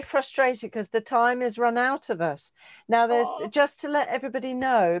feel very frustrated because the time is run out of us. Now, there's just to let everybody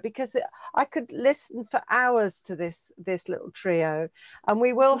know, because I could listen for hours to this little trio, and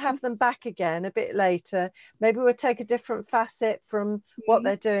we will have them back again a bit later. Maybe we'll take a different facet from what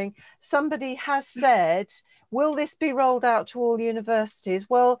they're doing. Somebody has said, will this be rolled out to all universities?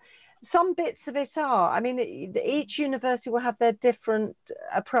 Well, some bits of it are. I mean, each university will have their different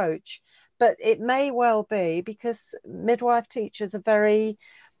approach. But it may well be, because midwife teachers are very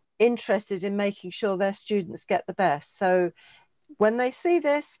interested in making sure their students get the best. So when they see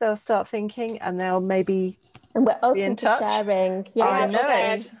this, they'll start thinking, and they'll maybe we're open be in to touch. sharing. Yeah, I know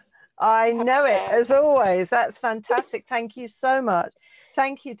it. I know it, as always. That's fantastic. Thank you so much.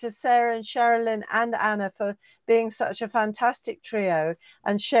 Thank you to Sarah and Sherilyn and Anna for being such a fantastic trio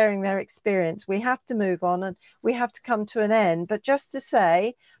and sharing their experience. We have to move on and we have to come to an end. But just to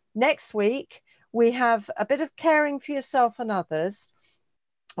say, next week, we have a bit of caring for yourself and others.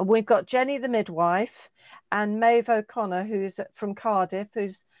 We've got Jenny the midwife and Maeve O'Connor, who's from Cardiff,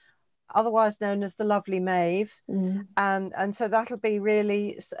 who's otherwise known as the lovely Maeve. And so that'll be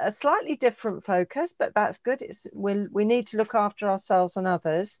really a slightly different focus, but that's good. We need to look after ourselves and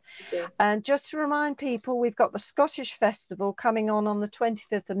others. And just to remind people, we've got the Scottish Festival coming on the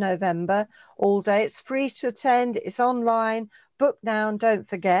 25th of November, all day. It's free to attend. It's online. Book now and don't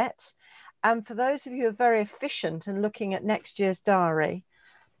forget. And for those of you who are very efficient and looking at next year's diary,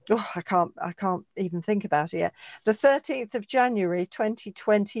 I can't even think about it yet. The 13th of January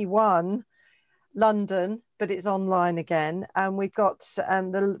 2021, London, but it's online again. And we've got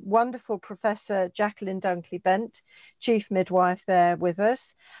the wonderful Professor Jacqueline Dunkley-Bent, Chief Midwife, there with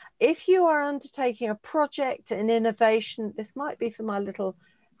us. If you are undertaking a project, an innovation, this might be for my little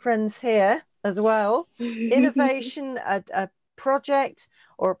friends here as well, innovation, a project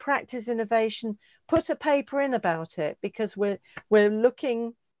or a practice innovation, put a paper in about it, because we're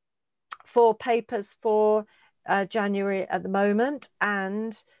looking for papers for January at the moment,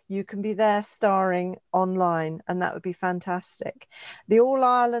 and you can be there starring online, and that would be fantastic. The All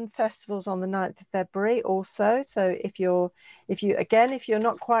Ireland Festival's on the 9th of February also, so if you're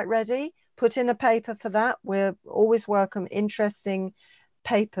not quite ready, put in a paper for that. We're always welcome interesting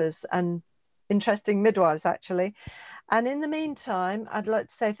papers and interesting midwives, actually. And in the meantime, I'd like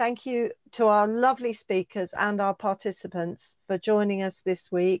to say thank you to our lovely speakers and our participants for joining us this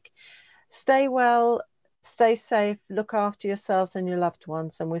week. Stay well, stay safe, look after yourselves and your loved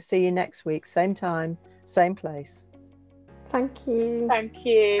ones, and we'll see you next week, same time, same place. Thank you. Thank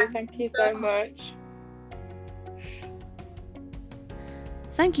you. Thank you so much.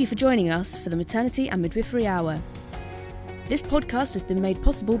 Thank you for joining us for the Maternity and Midwifery Hour. This podcast has been made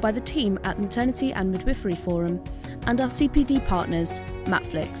possible by the team at Maternity and Midwifery Forum and our CPD partners,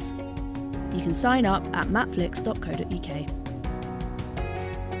 Matflix. You can sign up at matflix.co.uk.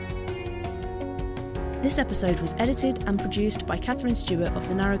 This episode was edited and produced by Catherine Stewart of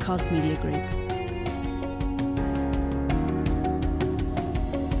the Narrowcast Media Group.